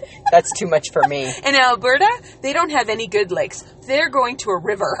confusing. Yeah. That's too much for me. In Alberta, they don't have any good lakes. They're going to a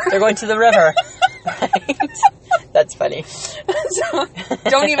river. They're going to the river. Right? That's funny. So,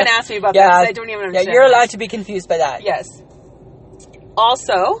 don't even ask me about that. I don't even understand. Yeah, you're allowed to be confused by that. Yes.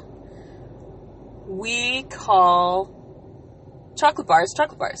 Also, we call chocolate bars.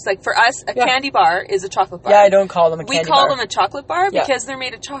 Like for us, a candy bar is a chocolate bar. Yeah, I don't call them a candy bar. We call them a chocolate bar because they're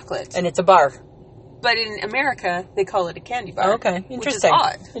made of chocolate. And it's a bar. But in America, they call it a candy bar. Okay, interesting. Which is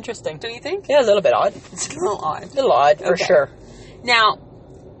odd. Interesting. Don't you think? Yeah, a little bit odd. It's a little odd. A little odd, for sure. Now,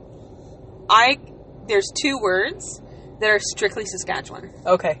 there's 2 words that are strictly Saskatchewan.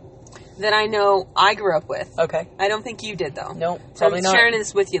 Okay. That I know I grew up with. Okay. I don't think you did, though. No, so probably I'm not. sharing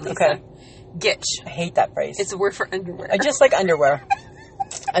this with you, Lisa. Okay. Gitch. I hate that phrase. It's a word for underwear. I just like underwear.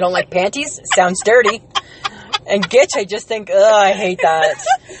 I don't like panties. Sounds dirty. And gitch, I just think, I hate that.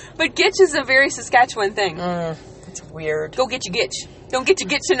 But gitch is a very Saskatchewan thing. It's weird. Go get your gitch. Don't get your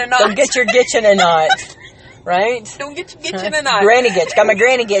gitch in a knot. Don't get your gitch in a knot. Right? Don't get your gitch in a knot. Granny gitch. Got my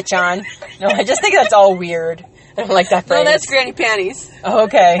granny gitch on. No, I just think that's all weird. I don't like that phrase. No, that's granny panties. Oh,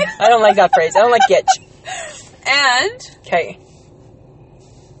 okay. I don't like that phrase. I don't like gitch. And... Okay.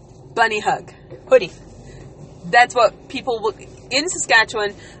 Bunny hug. Hoodie. That's what people will... In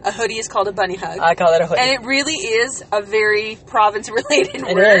Saskatchewan, a hoodie is called a bunny hug. I call it a hoodie. And it really is a very province-related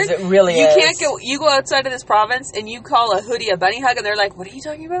word. It is. It really is. You can't go... You go outside of this province and you call a hoodie a bunny hug and they're like, what are you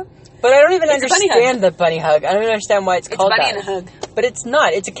talking about? But I don't even understand the bunny hug. I don't even understand why it's called that. It's a bunny that. and a hug. But it's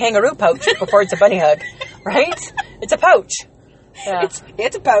not. It's a kangaroo pouch before it's a bunny hug. Right? It's a pouch. Yeah.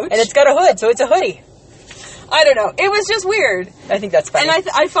 It's a pouch. And it's got a hood, so it's a hoodie. I don't know. It was just weird. I think that's funny. And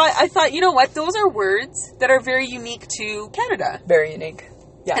I thought, you know what? Those are words that are very unique to Canada. Very unique.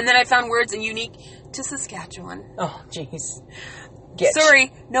 Yeah. And then I found words unique to Saskatchewan. Oh, jeez.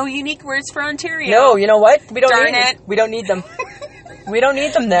 Sorry, no unique words for Ontario. No, you know what? We don't Darn need it. We don't need them. We don't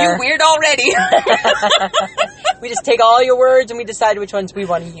need them there. You weird already. We just take all your words and we decide which ones we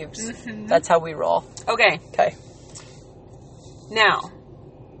want to use. Mm-hmm. That's how we roll. Okay. Now,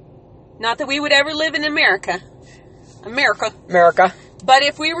 not that we would ever live in America. America. But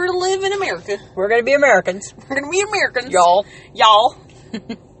if we were to live in America. We're going to be Americans. We're going to be Americans. Y'all.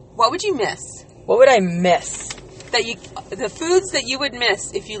 What would you miss? What would I miss? The foods that you would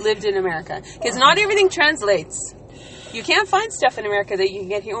miss if you lived in America. Because not everything translates. You can't find stuff in America that you can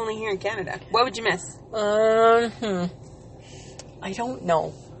get only here in Canada. What would you miss? I don't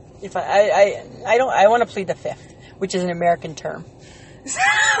know. If I want to plead the fifth, which is an American term.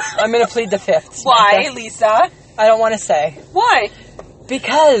 I'm going to plead the fifth. Why, Lisa? I don't want to say. Why?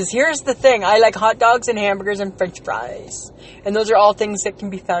 Because here's the thing. I like hot dogs and hamburgers and French fries. And those are all things that can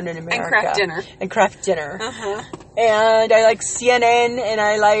be found in America. And craft dinner. Uh-huh. And I like CNN and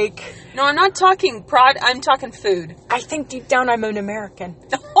I like... No, I'm not talking I'm talking food. I think deep down I'm an American.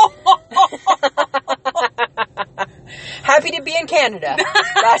 Happy to be in Canada.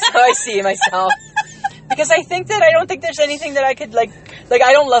 That's how I see myself. Because I don't think there's anything that I could like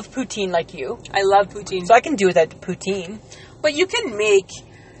I don't love poutine like you. I love poutine. So I can do without poutine. But you can make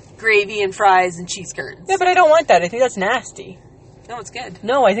gravy and fries and cheese curds. Yeah, but I don't want that. I think that's nasty. No, it's good.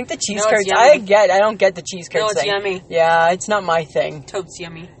 No, I think the cheese curds, I don't get the cheese curds thing. No, it's yummy. Yeah, it's not my thing. Toad's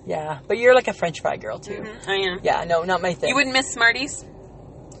yummy. Yeah, but you're like a French fry girl too. Mm-hmm, I am. Yeah, no, not my thing. You wouldn't miss Smarties?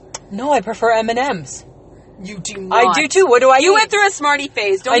 No, I prefer M&Ms. You do not. I do too. What do I eat? You went through a Smartie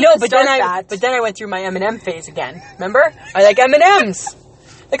phase. Don't I know, but then I went through my M&M phase again. Remember? I like M&Ms.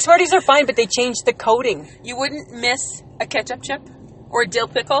 Like Smarties are fine, but they changed the coating. You wouldn't miss a ketchup chip or a dill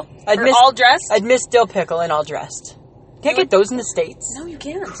pickle all dressed? I'd miss dill pickle and all dressed. Can't get those in the States. No, you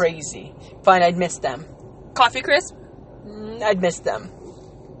can't. Crazy. Fine, I'd miss them. Coffee crisp? I'd miss them.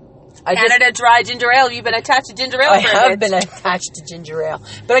 Canada Dry ginger ale. You've been attached to ginger ale. I have been attached to ginger ale,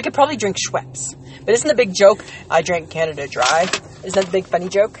 but I could probably drink Schweppes. But isn't the big joke? I drank Canada Dry. Isn't that the big funny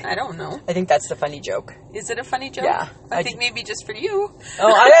joke? I don't know. I think that's the funny joke. Is it a funny joke? Yeah. I think maybe just for you.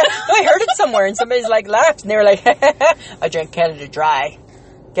 Oh, I heard it somewhere, and somebody's like laughed, and they were like, "I drank Canada Dry."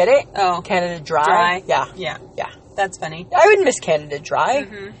 Get it? Oh, Canada Dry. Yeah. That's funny. I would miss Canada Dry.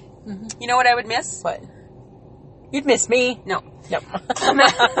 Mm-hmm. Mm-hmm. You know what I would miss? What? You'd miss me? No.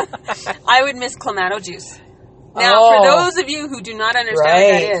 I would miss Clamato juice. Now, for those of you who do not understand what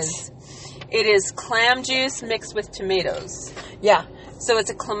that is, it is clam juice mixed with tomatoes. Yeah. So it's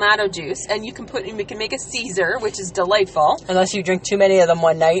a Clamato juice, and you can make a Caesar, which is delightful. Unless you drink too many of them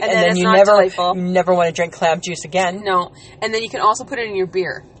one night, and then you never want to drink clam juice again. No. And then you can also put it in your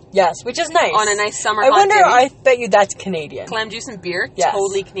beer. Yes, which is nice. On a nice summer hot day. I bet you that's Canadian. Clam juice and beer, yes.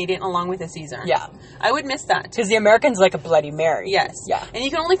 Totally Canadian, along with a Caesar. Yeah. I would miss that. Because the Americans like a Bloody Mary. Yes. Yeah. And you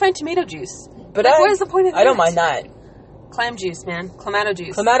can only find tomato juice. But what is the point of that? I don't mind that. Clam juice, man. Clamato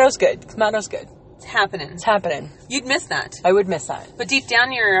juice. Clamato's good. It's happening. It's happening. You'd miss that. I would miss that. But deep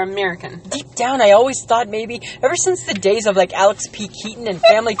down, you're American. Deep down, I always thought maybe, ever since the days of like Alex P. Keaton and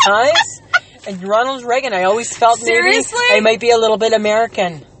Family Ties and Ronald Reagan, I always felt Seriously? maybe I might be a little bit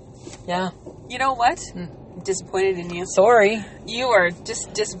American. Yeah. You know what? I'm disappointed in you. Sorry. You are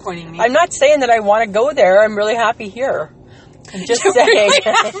just disappointing me. I'm not saying that I want to go there. I'm really happy here. I'm just saying.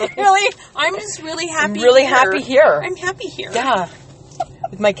 I'm just really happy I'm really happy here. I'm happy here. Yeah.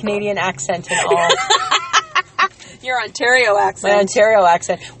 With my Canadian accent and all. Your Ontario accent. My Ontario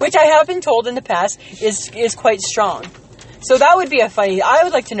accent, which I have been told in the past is quite strong. So that would be I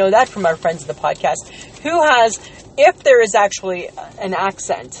would like to know that from our friends of the podcast. Who has, if there is actually an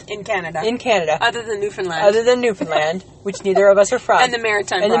accent. In Canada. Other than Newfoundland. Which neither of us are from. And the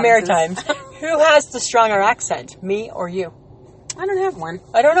Maritime And the Maritimes. Who has the stronger accent? Me or you? I don't have one.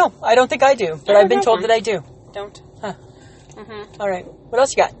 I don't know. I don't think I do. But I've been told that I do. Don't. Huh. Mm-hmm. All right. What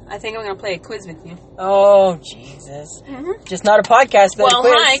else you got? I think I'm going to play a quiz with you. Oh, Jesus. Mm-hmm. Just not a podcast, but a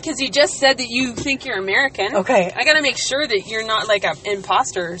quiz. Hi, because you just said that you think you're American. Okay. I got to make sure that you're not like an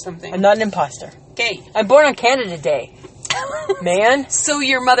imposter or something. I'm not an imposter. Okay. I'm born on Canada Day. Man. So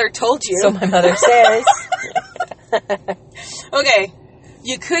your mother told you. So my mother says. Okay.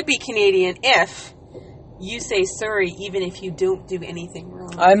 You could be Canadian if you say sorry even if you don't do anything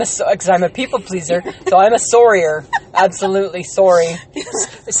wrong. Because I'm a people pleaser, so I'm a sorrier. Absolutely sorry.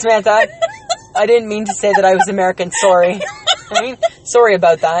 Samantha, I didn't mean to say that I was American. Sorry. Sorry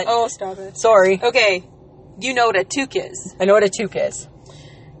about that. Oh, stop it. Sorry. Okay. You know what a toque is. I know what a toque is.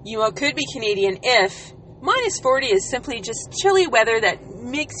 You could be Canadian if minus 40 is simply just chilly weather that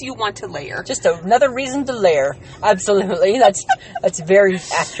makes you want to layer. Just another reason to layer. Absolutely. That's very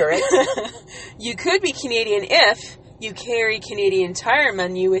accurate. You could be Canadian if you carry Canadian Tire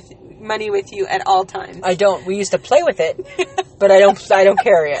money with you at all times. I don't. We used to play with it, but I don't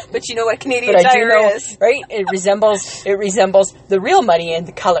carry it. But you know what Canadian Tire is, right? It resembles the real money in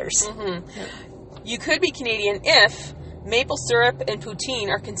the colors. Mm-hmm. You could be Canadian if maple syrup and poutine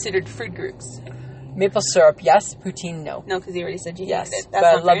are considered fruit groups. Maple syrup, yes. Poutine, no. No, because you already said you yes, hated it. But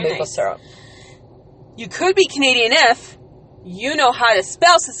I love maple syrup. You could be Canadian if you know how to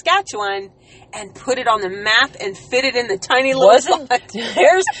spell Saskatchewan and put it on the map and fit it in the tiny little spot.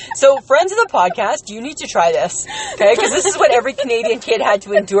 So, friends of the podcast, you need to try this, okay? Because this is what every Canadian kid had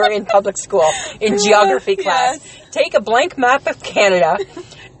to endure in public school, in geography class. Yes. Take a blank map of Canada,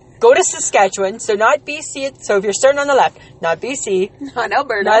 go to Saskatchewan, so not BC, so if you're starting on the left, not BC. Not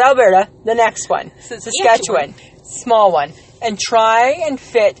Alberta. Not Alberta, the next one. Saskatchewan. Small one. And try and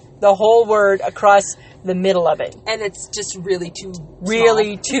fit the whole word across the middle of it. And it's just really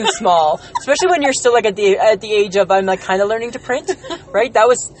too small. Especially when you're still like at the age of I'm like kind of learning to print, right? That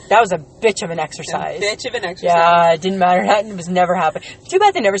was a bitch of an exercise. Yeah, it didn't matter. It was never happening. Too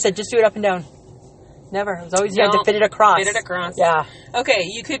bad they never said just do it up and down. Never. It was always you had to fit it across. Fit it across. Yeah. Okay,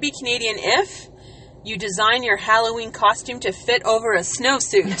 you could be Canadian if you design your Halloween costume to fit over a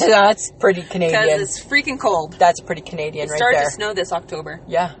snowsuit. That's pretty Canadian. Because it's freaking cold. That's pretty Canadian right there. It started to snow this October.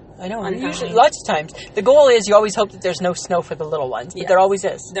 Yeah, I know. Usually, lots of times. The goal is you always hope that there's no snow for the little ones. But there always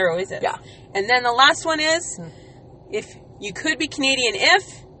is. There always is. Yeah. And then the last one is, if you could be Canadian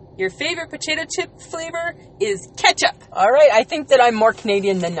if your favorite potato chip flavor is ketchup. All right, I think that I'm more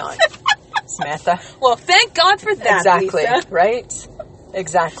Canadian than not. Samantha. Well, thank God for that, exactly, Lisa. Right?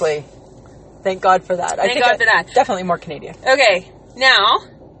 Exactly. Thank God for that. Thank God for that. Definitely more Canadian. Okay, now,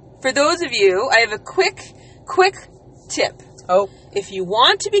 for those of you, I have a quick tip. Oh. If you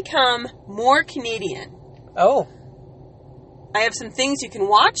want to become more Canadian. Oh. I have some things you can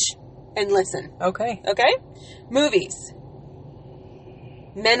watch and listen. Okay. Okay? Movies.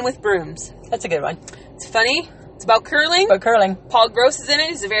 Men with Brooms. That's a good one. It's funny. It's about curling. Paul Gross is in it.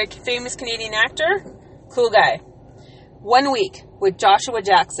 He's a very famous Canadian actor. Cool guy. 1 Week with Joshua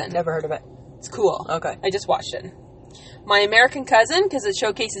Jackson. Never heard of it. It's cool. Okay. I just watched it. My American Cousin, because it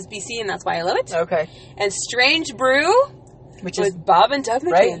showcases BC and that's why I love it. Okay. And Strange Brew, which with is Bob and Doug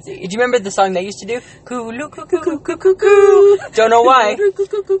McKenzie. Right? Did you remember the song they used to do? Coo-loo-coo-coo-coo-coo-coo. Don't know why.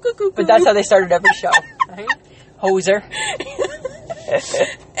 But that's how they started every show. Right? Hoser.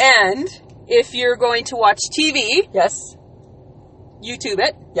 And if you're going to watch TV, yes, YouTube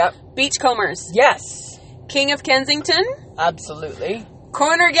it. Yep. Beachcombers. Yes. King of Kensington. Absolutely.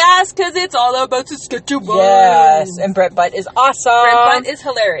 Corner Gas, because it's all about Saskatchewan. Yes, and Brett Butt is awesome. Brett Butt is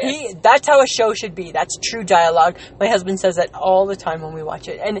hilarious. That's how a show should be. That's true dialogue. My husband says that all the time when we watch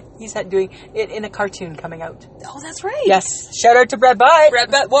it. And he's doing it in a cartoon coming out. Oh, that's right. Yes. Shout out to Brett Butt.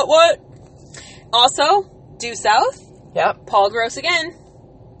 Brett Butt, what? Also, Due South. Yep. Paul Gross again.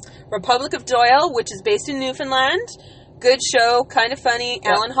 Republic of Doyle, which is based in Newfoundland. Good show, kind of funny.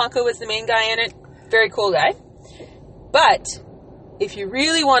 Yep. Alan Honko was the main guy in it. Very cool guy. But if you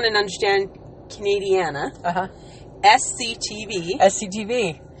really want to understand Canadiana, SCTV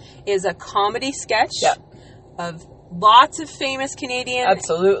is a comedy sketch of lots of famous Canadian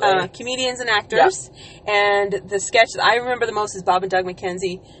comedians and actors. And the sketch that I remember the most is Bob and Doug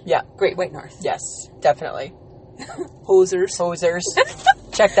McKenzie. Yeah. Great White North. Yes, definitely. Hosers.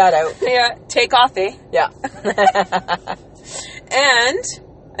 Check that out. Yeah, Take Off, eh? Yeah. And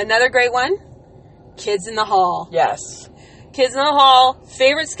another great one, Kids in the Hall. Yes. Kids in the Hall.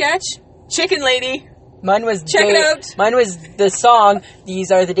 Favorite sketch, Chicken Lady. Mine was Check it out. Mine was the song,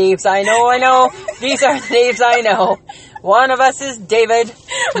 These Are the Daves I Know. These are the Daves I know. One of us is David.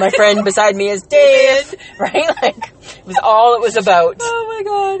 My friend beside me is David. Right? Like, it was all it was about. Oh my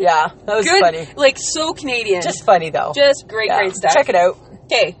God. Yeah, that was funny. Like, so Canadian. Just funny, though. Just great stuff. Check it out.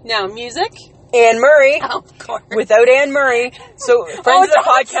 Okay, now music. Anne Murray. Oh, of course. Without Anne Murray. So, friends of the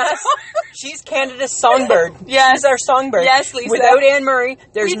podcast, she's Canada's songbird. Yes. She's our songbird. Yes, Lisa. Without Anne Murray,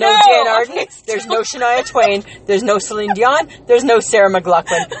 there's no Jan Arden, there's no Shania Twain, there's no Celine Dion, there's no Sarah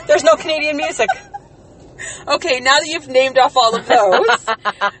McLachlan, there's no Canadian music. Okay, now that you've named off all of those,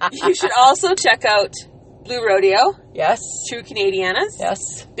 you should also check out Blue Rodeo. Yes. True Canadianas.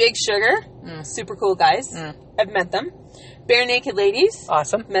 Yes. Big Sugar. Super cool guys. I've met them. Bare Naked Ladies.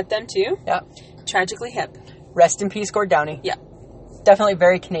 Awesome. Met them too. Yeah. Tragically Hip. Rest in peace, Gord Downey. Yeah. Definitely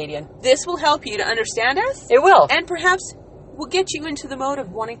very Canadian. This will help you to understand us. It will. And perhaps will get you into the mode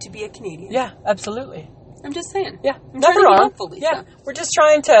of wanting to be a Canadian. Yeah, absolutely. I'm just saying. Yeah, I'm nothing trying to be wrong. helpful, Lisa. Yeah, we're just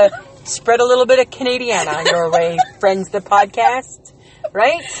trying to spread a little bit of Canadiana your way, friends. The podcast,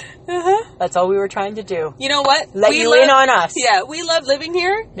 right? That's all we were trying to do. You know what? Let you in on us. Yeah, we love living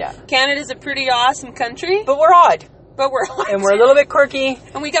here. Yeah, Canada's a pretty awesome country, but we're odd. And we're a little bit quirky.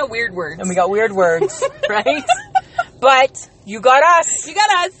 And we got weird words. Right? But you got us. You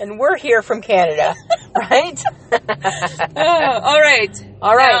got us. And we're here from Canada. Right? All right.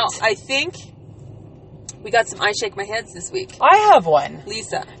 Now, I think we got some I Shake My Heads this week. I have one.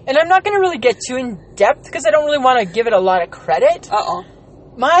 Lisa. And I'm not going to really get too in depth because I don't really want to give it a lot of credit. Uh-oh.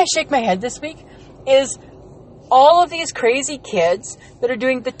 My I Shake My Head this week is all of these crazy kids that are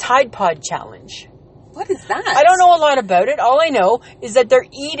doing the Tide Pod Challenge. What is that? I don't know a lot about it. All I know is that they're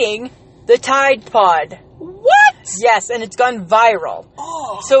eating the Tide Pod. What? Yes, and it's gone viral.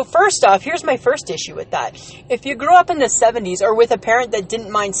 Oh. So first off, here's my first issue with that. If you grew up in the 70s or with a parent that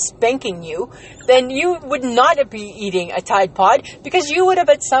didn't mind spanking you, then you would not be eating a Tide Pod because you would have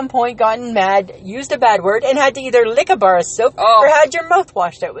at some point gotten mad, used a bad word, and had to either lick a bar of soap or had your mouth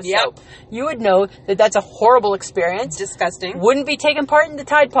washed out with soap. You would know that that's a horrible experience. Disgusting. Wouldn't be taking part in the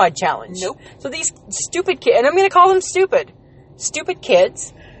Tide Pod Challenge. Nope. So these stupid kids, and I'm going to call them stupid. Stupid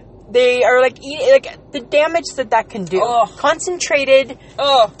kids. They are like the damage that can do. Concentrated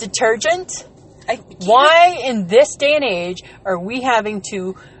detergent. Why in this day and age are we having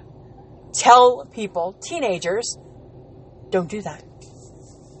to tell people, teenagers, don't do that?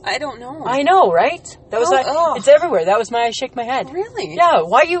 I don't know. I know, right? That was it's everywhere. That was my I Shake My Head. Really? Yeah.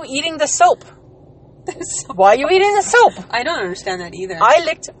 Why are you eating the soap? Why are you eating the soap? I don't understand that either.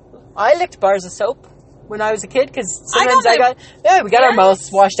 I licked bars of soap when I was a kid, because sometimes we got our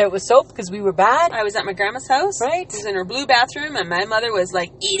mouths washed out with soap because we were bad. I was at my grandma's house. Right. She was in her blue bathroom, and my mother was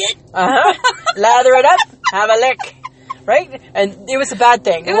like, eat it. Lather it up, have a lick. Right? And it was a bad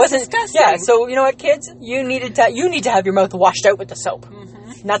thing. It wasn't disgusting. Yeah, so you know what, kids? You need to have your mouth washed out with the soap.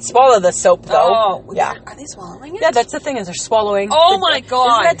 Mm-hmm. Not swallow the soap, though. Oh, yeah. Are they swallowing it? Yeah, that's the thing, is they're swallowing. Oh my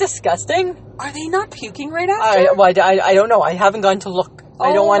God. Isn't that disgusting? Are they not puking right after? I don't know. I haven't gone to look.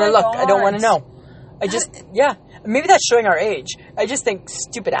 I don't want to look. I don't want to know. Maybe that's showing our age. I just think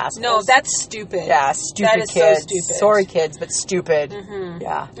stupid assholes. No, that's stupid. Yeah, stupid that is kids. So stupid. Sorry, kids, but stupid. Mm-hmm.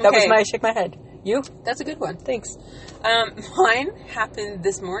 Yeah, that was my I Shake My Head. You? That's a good one. Thanks. Mine happened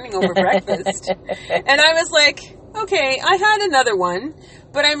this morning over breakfast. And I was like, okay, I had another one,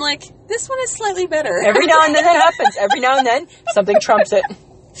 but I'm like, this one is slightly better. Every now and then that happens. Every now and then, something trumps it.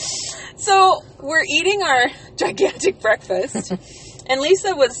 So, we're eating our gigantic breakfast, and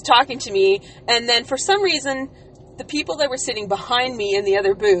Lisa was talking to me, and then for some reason, the people that were sitting behind me in the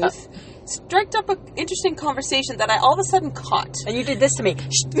other booth struck up an interesting conversation that I all of a sudden caught. And you did this to me.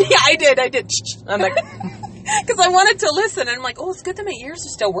 Yeah, I did. I'm like... Because I wanted to listen, and I'm like, oh, it's good that my ears are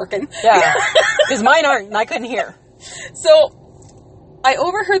still working. Yeah, because mine aren't, and I couldn't hear. So, I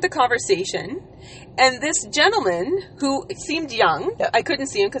overheard the conversation, and this gentleman, who seemed young, I couldn't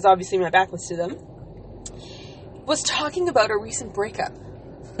see him because obviously my back was to them, was talking about a recent breakup.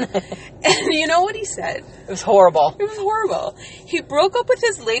 And you know what he said? It was horrible. It was horrible. He broke up with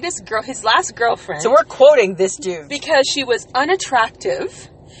his last girlfriend. So we're quoting this dude. Because she was unattractive.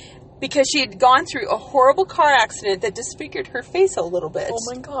 Because she had gone through a horrible car accident that disfigured her face a little bit. Oh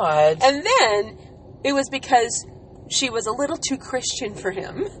my God. And then it was because she was a little too Christian for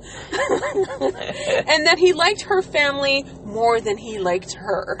him. And that he liked her family more than he liked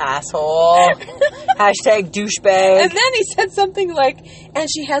her. Asshole. Hashtag douchebag. And then he said something like, and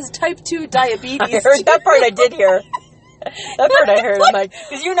she has type 2 diabetes. I heard that part. I did hear. That part I heard. I'm like,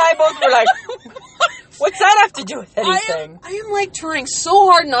 because you and I both were like... What's that have to do with anything? I am like trying so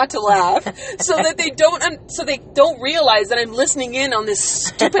hard not to laugh so that they don't realize that I'm listening in on this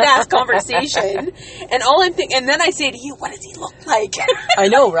stupid ass conversation. And all I'm thinking, and then I say to you, what does he look like? I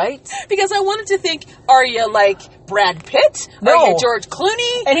know, right? Because I wanted to think, are you like Brad Pitt? No. Are you George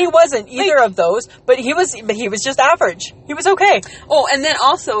Clooney? And he wasn't either of those, but he was just average. He was okay. Oh, and then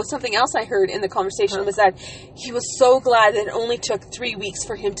also something else I heard in the conversation was that he was so glad that it only took 3 weeks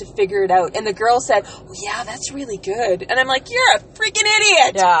for him to figure it out. And the girl said, oh, yeah, that's really good. And I'm like, you're a freaking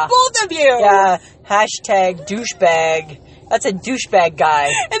idiot. Yeah. Both of you. Yeah. Hashtag douchebag. That's a douchebag guy.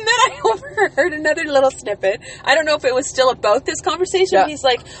 And then I overheard another little snippet. I don't know if it was still about this conversation. Yeah. He's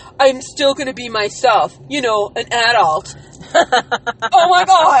like, I'm still going to be myself. You know, an adult. Oh my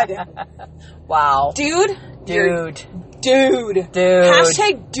God. Wow. Dude. Dude.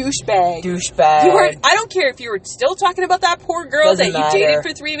 Hashtag douchebag. Douchebag. I don't care if you were still talking about that poor girl Doesn't that you matter. dated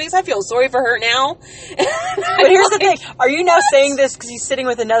for 3 weeks. I feel sorry for her now. But here's the thing. Are you now saying this because he's sitting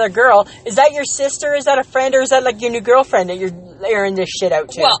with another girl? Is that your sister? Is that a friend? Or is that like your new girlfriend that you're airing this shit out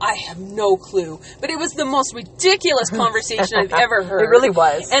to? Well, I have no clue. But it was the most ridiculous conversation I've ever heard. It really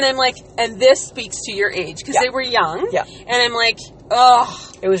was. And I'm like, and this speaks to your age. Because they were young. Yeah. And I'm like,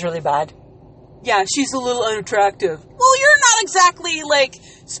 ugh. It was really bad. Yeah, she's a little unattractive. Well, you're not exactly, like,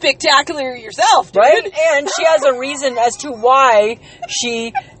 spectacular yourself, dude. Right? And she has a reason as to why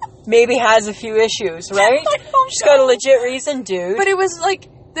she maybe has a few issues, right? She's got a legit reason, dude. But it was like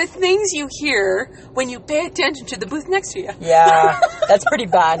the things you hear when you pay attention to the booth next to you. Yeah, that's pretty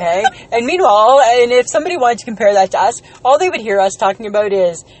bad, hey? And meanwhile, and if somebody wanted to compare that to us, all they would hear us talking about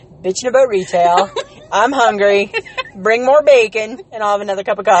is bitching about retail. I'm hungry. Bring more bacon, and I'll have another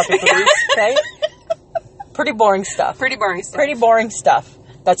cup of coffee, please. Okay? Pretty boring stuff. Pretty boring stuff.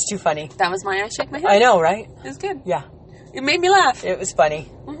 That's too funny. That was my I shake my head. I know, right? It was good. Yeah. It made me laugh. It was funny.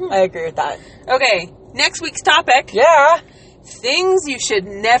 I agree with that. Okay, next week's topic. Yeah. Things you should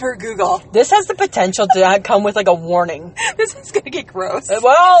never Google. This has the potential to come with like a warning. This is going to get gross.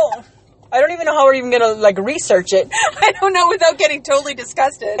 Well, I don't even know how we're even going to like research it. I don't know without getting totally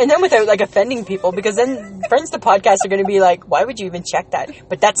disgusted. And then without like offending people, because then friends of the podcast are going to be like, why would you even check that?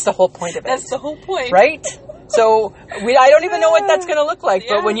 But that's the whole point of it. That's the whole point. Right? So I don't even know what that's going to look like.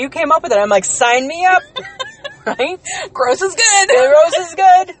 Yeah. But when you came up with it, I'm like, sign me up. Right? Gross is good. Gross is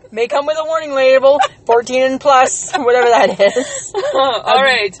good. May come with a warning label. 14 and plus. Whatever that is. All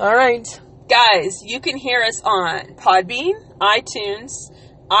right. All right. Guys, you can hear us on Podbean, iTunes,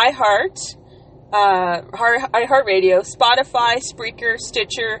 iHeartRadio, Spotify, Spreaker,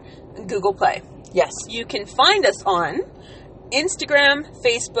 Stitcher, and Google Play. Yes. You can find us on Instagram,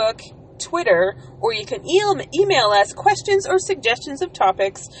 Facebook, Twitter, or you can email us questions or suggestions of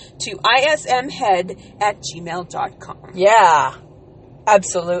topics to ismhead@gmail.com. Yeah.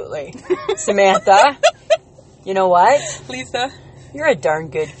 Absolutely. Samantha, you know what? Lisa, you're a darn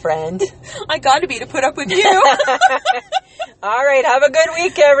good friend. I got to be to put up with you. All right. Have a good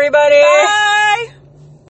week, everybody. Bye.